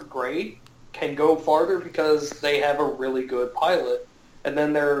aren't great can go farther because they have a really good pilot. And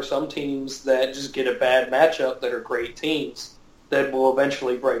then there are some teams that just get a bad matchup that are great teams that will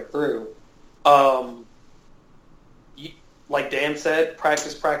eventually break through. Like Dan said,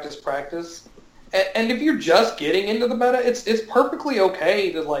 practice. And if you're just getting into the meta, it's perfectly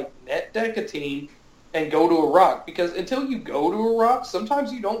okay to like net deck a team and go to a rock. Because until you go to a rock,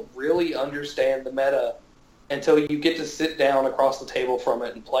 sometimes you don't really understand the meta until you get to sit down across the table from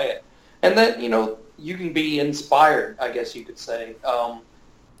it and play it. And then, you can be inspired, I guess you could say.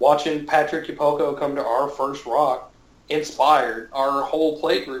 Watching Patrick Yapoko come to our first rock inspired our whole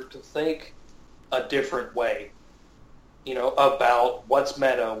play group to think a different way, about what's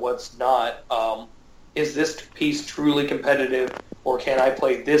meta, what's not. Is this piece truly competitive, or can I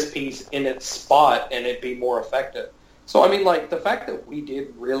play this piece in its spot and it be more effective? So, the fact that we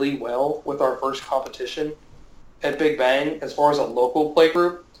did really well with our first competition at Big Bang, as far as a local play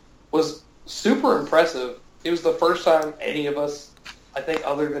group, was super impressive. It was the first time any of us, I think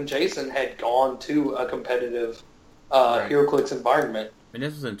other than Jason, had gone to a competitive HeroClix environment. And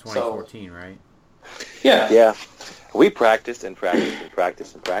this was in 2014, right? Yeah. Yeah. We practiced and practiced and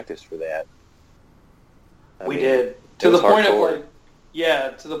practiced and practiced for that. We did. To the point of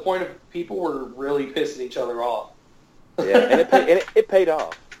to the point of people were really pissing each other off. Yeah, and it paid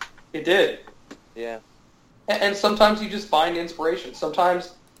off. It did. Yeah. And sometimes you just find inspiration.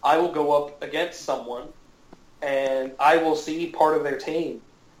 Sometimes I will go up against someone and I will see part of their team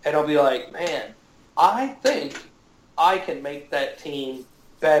and I'll be like, man, I think I can make that team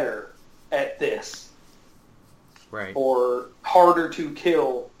better at this. Right. Or harder to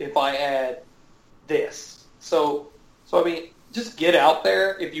kill if I add this. So just get out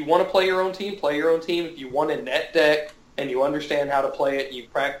there. If you want to play your own team, play your own team. If you want a net deck and you understand how to play it,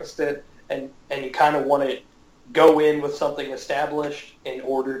 you've practiced it, and you kind of want to go in with something established in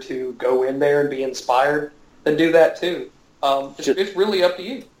order to go in there and be inspired, then do that too. It's really up to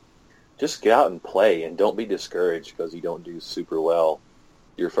you. Just get out and play, and don't be discouraged because you don't do super well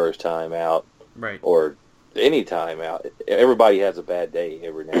your first time out. Right. Or any time out. Everybody has a bad day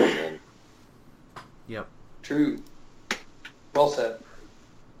every now and then. Yep. True. Well said.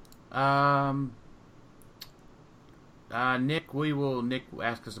 Nick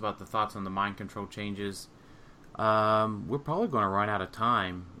asked us about the thoughts on the mind control changes. We're probably going to run out of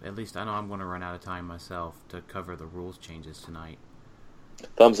time. At least I know I'm going to run out of time myself to cover the rules changes tonight.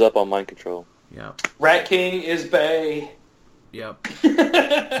 Thumbs up on mind control. Yep. Rat King is bae. Yep.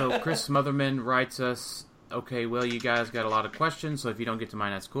 So Chris Smotherman writes us, okay, well, you guys got a lot of questions, so if you don't get to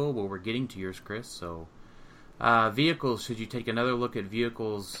mine, that's cool. Well, we're getting to yours, Chris. So, vehicles, should you take another look at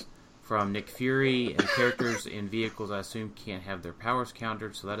vehicles from Nick Fury? And characters in vehicles, I assume, can't have their powers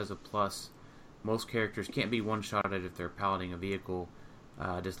countered, so that is a plus. Most characters can't be one-shotted if they're piloting a vehicle.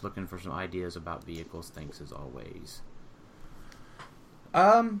 Just looking for some ideas about vehicles. Thanks, as always.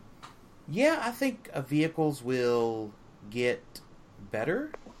 Yeah, I think vehicles will get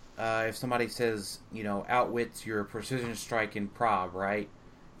better. If somebody says, outwits your precision strike and prob, right,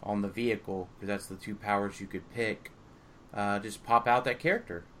 on the vehicle, because that's the two powers you could pick, just pop out that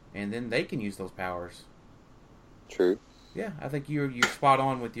character. and then they can use those powers. True. Yeah, I think you're spot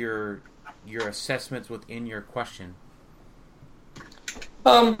on with your assessments within your question.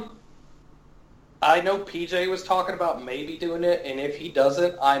 I know PJ was talking about maybe doing it, and if he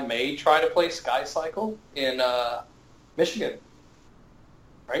doesn't, I may try to play Sky Cycle in Michigan.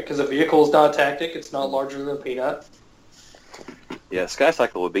 Right? Because a vehicle is not a tactic. It's not larger than a peanut. Yeah, Sky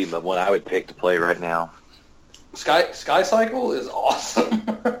Cycle would be the one I would pick to play right now. Sky Cycle is awesome.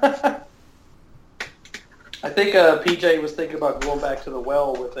 I think PJ was thinking about going back to the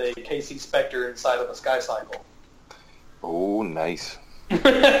well with a KC Spectre inside of a Sky Cycle. Oh, nice.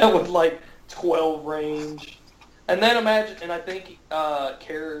 With like 12 range. And then imagine, and I think,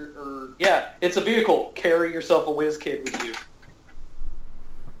 it's a vehicle. Carry yourself a whiz kid with you.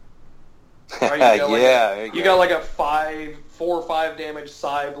 Right? You got like a 4 or 5 damage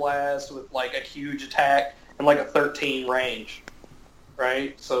Psy Blast with like a huge attack and like a 13 range.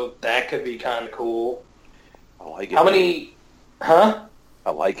 Right? So that could be kind of cool. I like it. How many? Huh?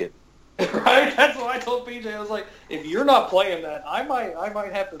 I like it. Right? That's what I told PJ. I was like, if you're not playing that, I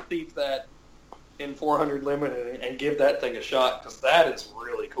might have to thief that in 400 limited and give that thing a shot because that is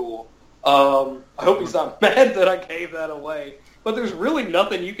really cool. I hope he's not mad that I gave that away. But there's really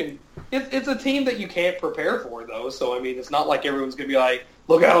nothing you can... It's a team that you can't prepare for, though. So, I mean, it's not like everyone's going to be like,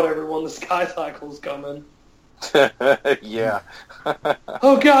 look out, everyone, the Sky Cycle's coming. Yeah.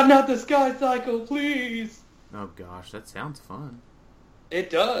 Oh, God, not the Sky Cycle, please. Oh, gosh, that sounds fun.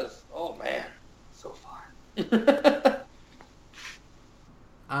 It does. Oh, man. So fun.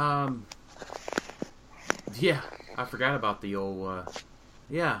 Yeah, I forgot about the old...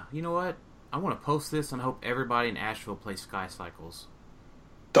 yeah, you know what? I want to post this and hope everybody in Asheville plays Sky Cycles.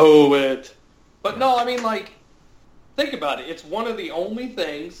 Do it. But no, I mean, like, think about it. It's one of the only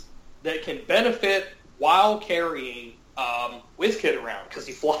things that can benefit while carrying WizKid around because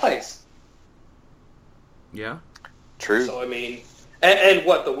he flies. Yeah. True. So, I mean, and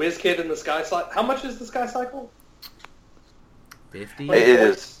what, the WizKid and the Sky Cycle? How much is the Sky Cycle? 50? It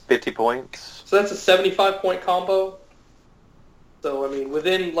is 50 points. So that's a 75-point combo. So, I mean,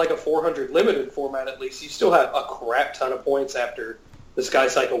 within like a 400 limited format at least, you still have a crap ton of points after the Sky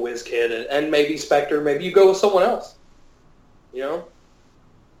Cycle WizKid and maybe Spectre. Maybe you go with someone else. You know?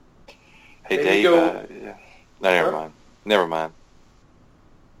 Hey, maybe Dave. Yeah. No, never mind. Never mind.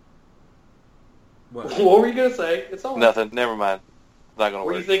 What? What were you going to say? It's all right. Nothing. Never mind. Not going to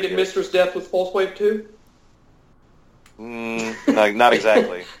work. Were you thinking Mistress Death with Pulse Wave 2? No, not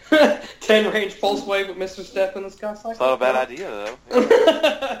exactly. 10 range Pulse Wave with Mistress Death in the Sky Cycle? It's not a bad idea, though.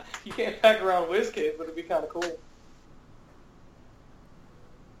 Yeah. You can't pack around WizKid, but it'd be kind of cool.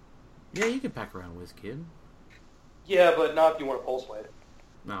 Yeah, you can pack around WizKid. Yeah, but not if you want to Pulse Wave.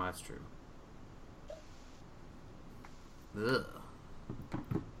 No, that's true. Ugh.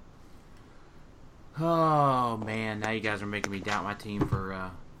 Oh, man, now you guys are making me doubt my team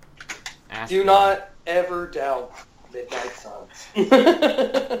for Asheville. Do not ever doubt Midnight Suns.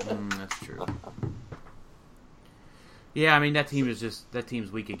 That's true. Yeah, I mean that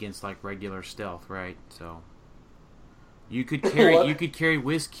team's weak against like regular stealth, right? So you could carry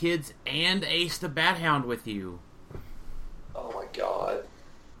WizKids and Ace the Bat Hound with you. Oh my god.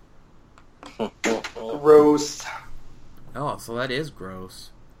 Gross. Oh, so that is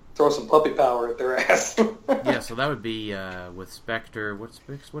gross. Throw some puppy power at their ass. Yeah, so that would be with Spectre. What's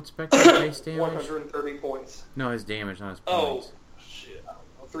Spectre's base damage? 130 points. No, his damage, not his Oh, points. shit. I don't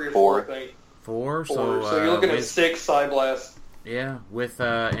know. 3 or 4, Four. I think. 4? 4. So So you're looking at with, 6 Psy Blast. Yeah, with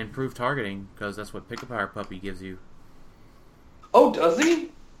improved targeting, because that's what Pick-a-Power Puppy gives you. Oh, does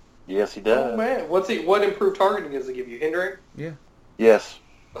he? Yes, he does. Oh, man. What improved targeting does it give you? Hindering? Yeah. Yes.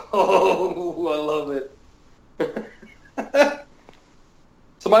 Oh, I love it.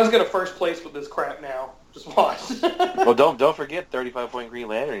 Somebody's going to first place with this crap now. Just watch. Well, don't forget 35-point Green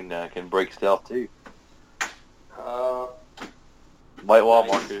Lantern can break stealth, too. White wall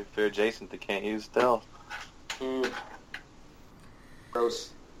nice. marker for adjacent that can't use stealth. Gross.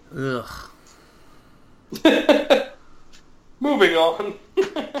 Ugh. Moving on.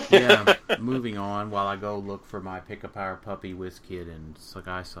 Yeah, moving on while I go look for my Pick-a-Power Puppy, WizKid, and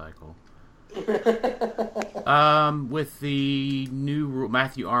Sky Cycle. With the new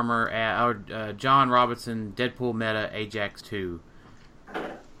Matthew Armour, John Robinson, Deadpool meta, Ajax 2.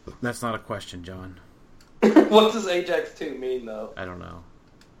 That's not a question, John. What does Ajax 2 mean, though? I don't know.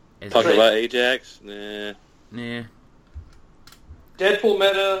 Talking about Ajax? Nah. Nah. Deadpool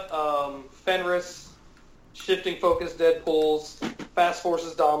meta, Fenris, shifting focus Deadpools, Fast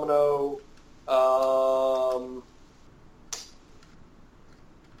Forces Domino,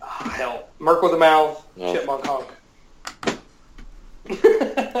 Merc with a Mouth, Oh. Chipmunk Hunk.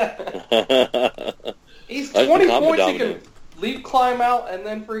 He's Uncommon 20 points. He Domino. can leap, climb out, and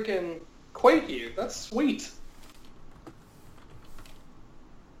then freaking quake you. That's sweet.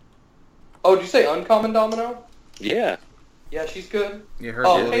 Oh, did you say uncommon Domino? Yeah. Yeah, she's good. Yeah,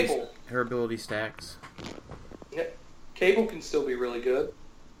 Cable. her ability stacks. Yeah, Cable can still be really good.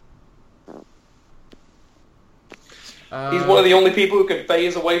 He's one of the only people who can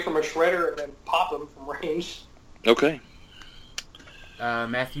phase away from a shredder and then pop him from range. Okay.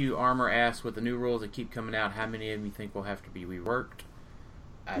 Matthew Armour asks, with the new rules that keep coming out, how many of them you think will have to be reworked?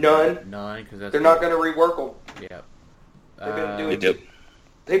 None. None, because They're not going to rework them. Yeah.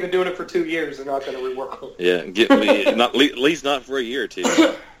 They've been doing it for 2 years. They're not going to rework them. Yeah, at least not for a year or two.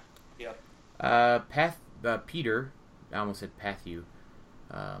 Yeah. Peter, I almost said Pathu.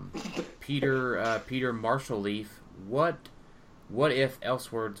 Peter Marshall Leaf. What if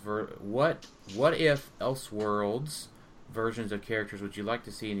Elseworlds versions of characters would you like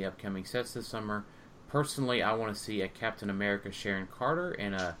to see in the upcoming sets this summer? Personally, I want to see a Captain America Sharon Carter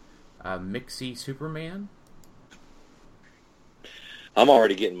and a Mixie Superman. I'm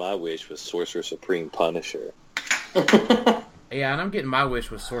already getting my wish with Sorcerer Supreme Punisher. Yeah, and I'm getting my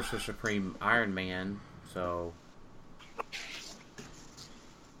wish with Sorcerer Supreme Iron Man. So,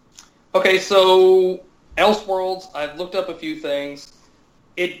 okay, so Elseworlds, I've looked up a few things.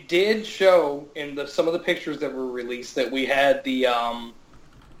 It did show in some of the pictures that were released that we had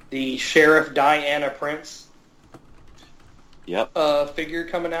the Sheriff Diana Prince figure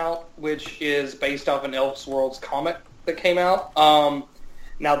coming out, which is based off an Elseworlds comic that came out.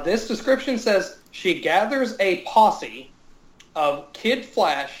 Now, this description says she gathers a posse of Kid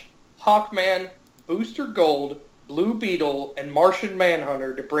Flash, Hawkman, Booster Gold, Blue Beetle, and Martian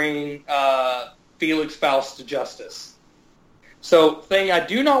Manhunter to bring Felix Faust to justice. So, thing I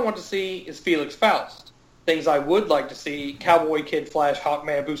do not want to see is Felix Faust. Things I would like to see, Cowboy, Kid Flash,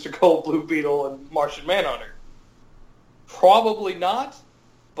 Hawkman, Booster Gold, Blue Beetle, and Martian Manhunter. Probably not,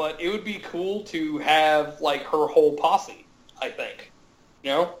 but it would be cool to have, like, her whole posse, I think.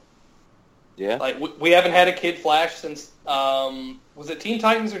 You know? Yeah. Like, we haven't had a Kid Flash since, was it Teen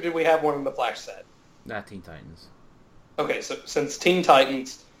Titans, or did we have one in the Flash set? Not Teen Titans. Okay, so since Teen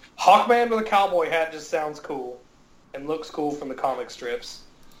Titans, Hawkman with a cowboy hat just sounds cool and looks cool from the comic strips.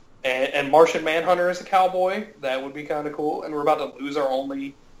 And Martian Manhunter is a cowboy. That would be kind of cool. And we're about to lose our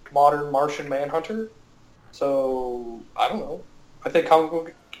only modern Martian Manhunter. So, I don't know. I think comic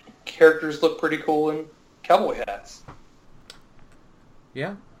book characters look pretty cool in cowboy hats.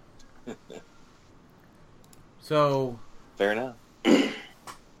 Yeah. So... Fair enough.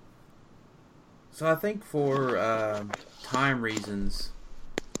 So I think for time reasons,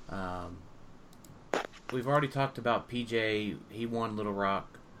 we've already talked about PJ. He won Little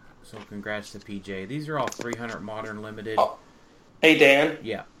Rock, so congrats to PJ. These are all 300 Modern Limited. Oh. Hey, Dan.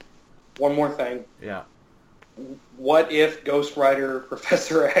 Yeah. One more thing. Yeah. What if Ghost Rider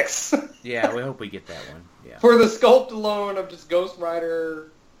Professor X? Yeah, we hope we get that one. Yeah. For the sculpt alone of just Ghost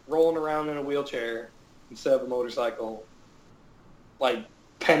Rider rolling around in a wheelchair instead of a motorcycle. Like,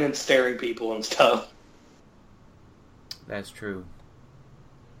 penance staring people and stuff. That's true.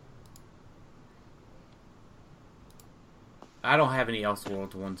 I don't have any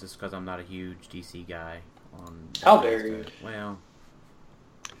Elseworlds ones just because I'm not a huge DC guy. How dare you? Well...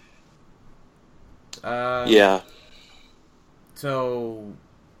 yeah. So,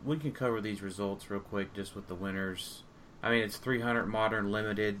 we can cover these results real quick just with the winners. I mean, it's 300 Modern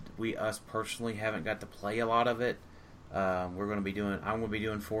Limited. Us personally haven't got to play a lot of it. I'm going to be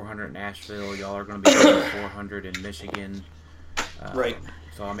doing 400 in Asheville. Y'all are going to be doing 400 in Michigan. Right.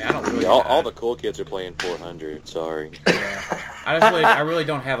 So, I mean, I don't really... all the cool kids are playing 400, sorry. Yeah. I really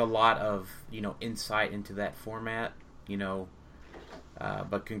don't have a lot of, insight into that format,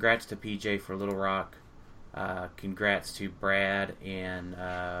 but congrats to PJ for Little Rock. Congrats to Brad and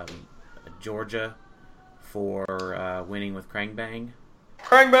Georgia for winning with Krangbang.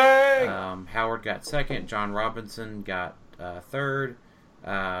 Krangbang! Howard got second. John Robinson got third.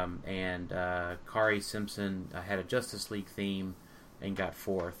 And Kari Simpson had a Justice League theme and got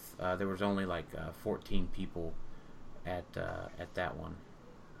fourth. There was only 14 people at that one.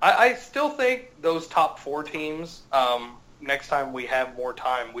 I still think those top 4 teams, next time we have more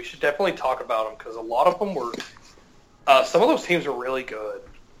time, we should definitely talk about them because a lot of them were... some of those teams are really good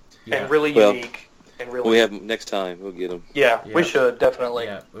and really unique. And really, we have next time. We'll get them. Yeah, we should, definitely.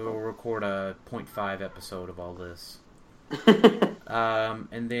 Yeah, we'll record a 0.5 episode of all this.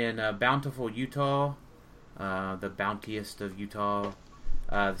 And then Bountiful Utah, the bountiest of Utah.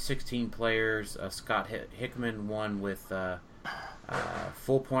 The 16 players, Scott Hickman won with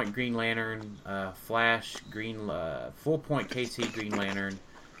Full Point Green Lantern, Flash Full Point KC Green Lantern,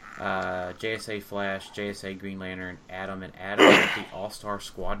 JSA Flash, JSA Green Lantern, Adam, and Adam with the All-Star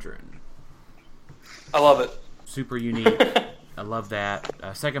Squadron. I love it. Super unique. I love that.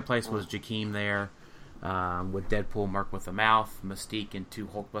 Second place was Jakeem there, with Deadpool, Mark with a Mouth, Mystique, and 2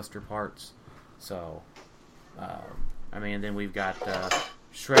 Hulkbuster parts. So, then we've got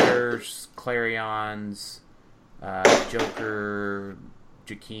Shredders, Clarions, Joker,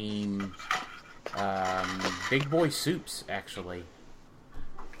 Jakeem, Big Boy Soups, actually.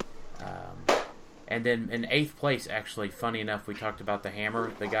 And then in 8th place, actually, funny enough, we talked about the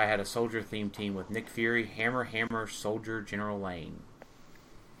Hammer. The guy had a soldier theme team with Nick Fury, Hammer, Soldier, General Lane.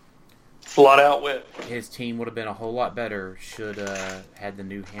 Flat out wit. His team would have been a whole lot better should had the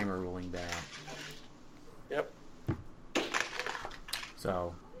new Hammer ruling back. Yep.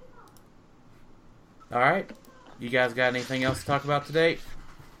 So, all right. You guys got anything else to talk about today?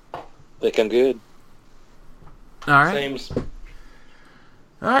 Think I'm good. All right. Sames.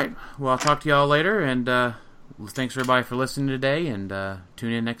 All right. Well, I'll talk to y'all later, and thanks everybody for listening today, and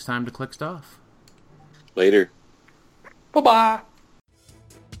tune in next time to Click Stuff. Later. Bye-bye.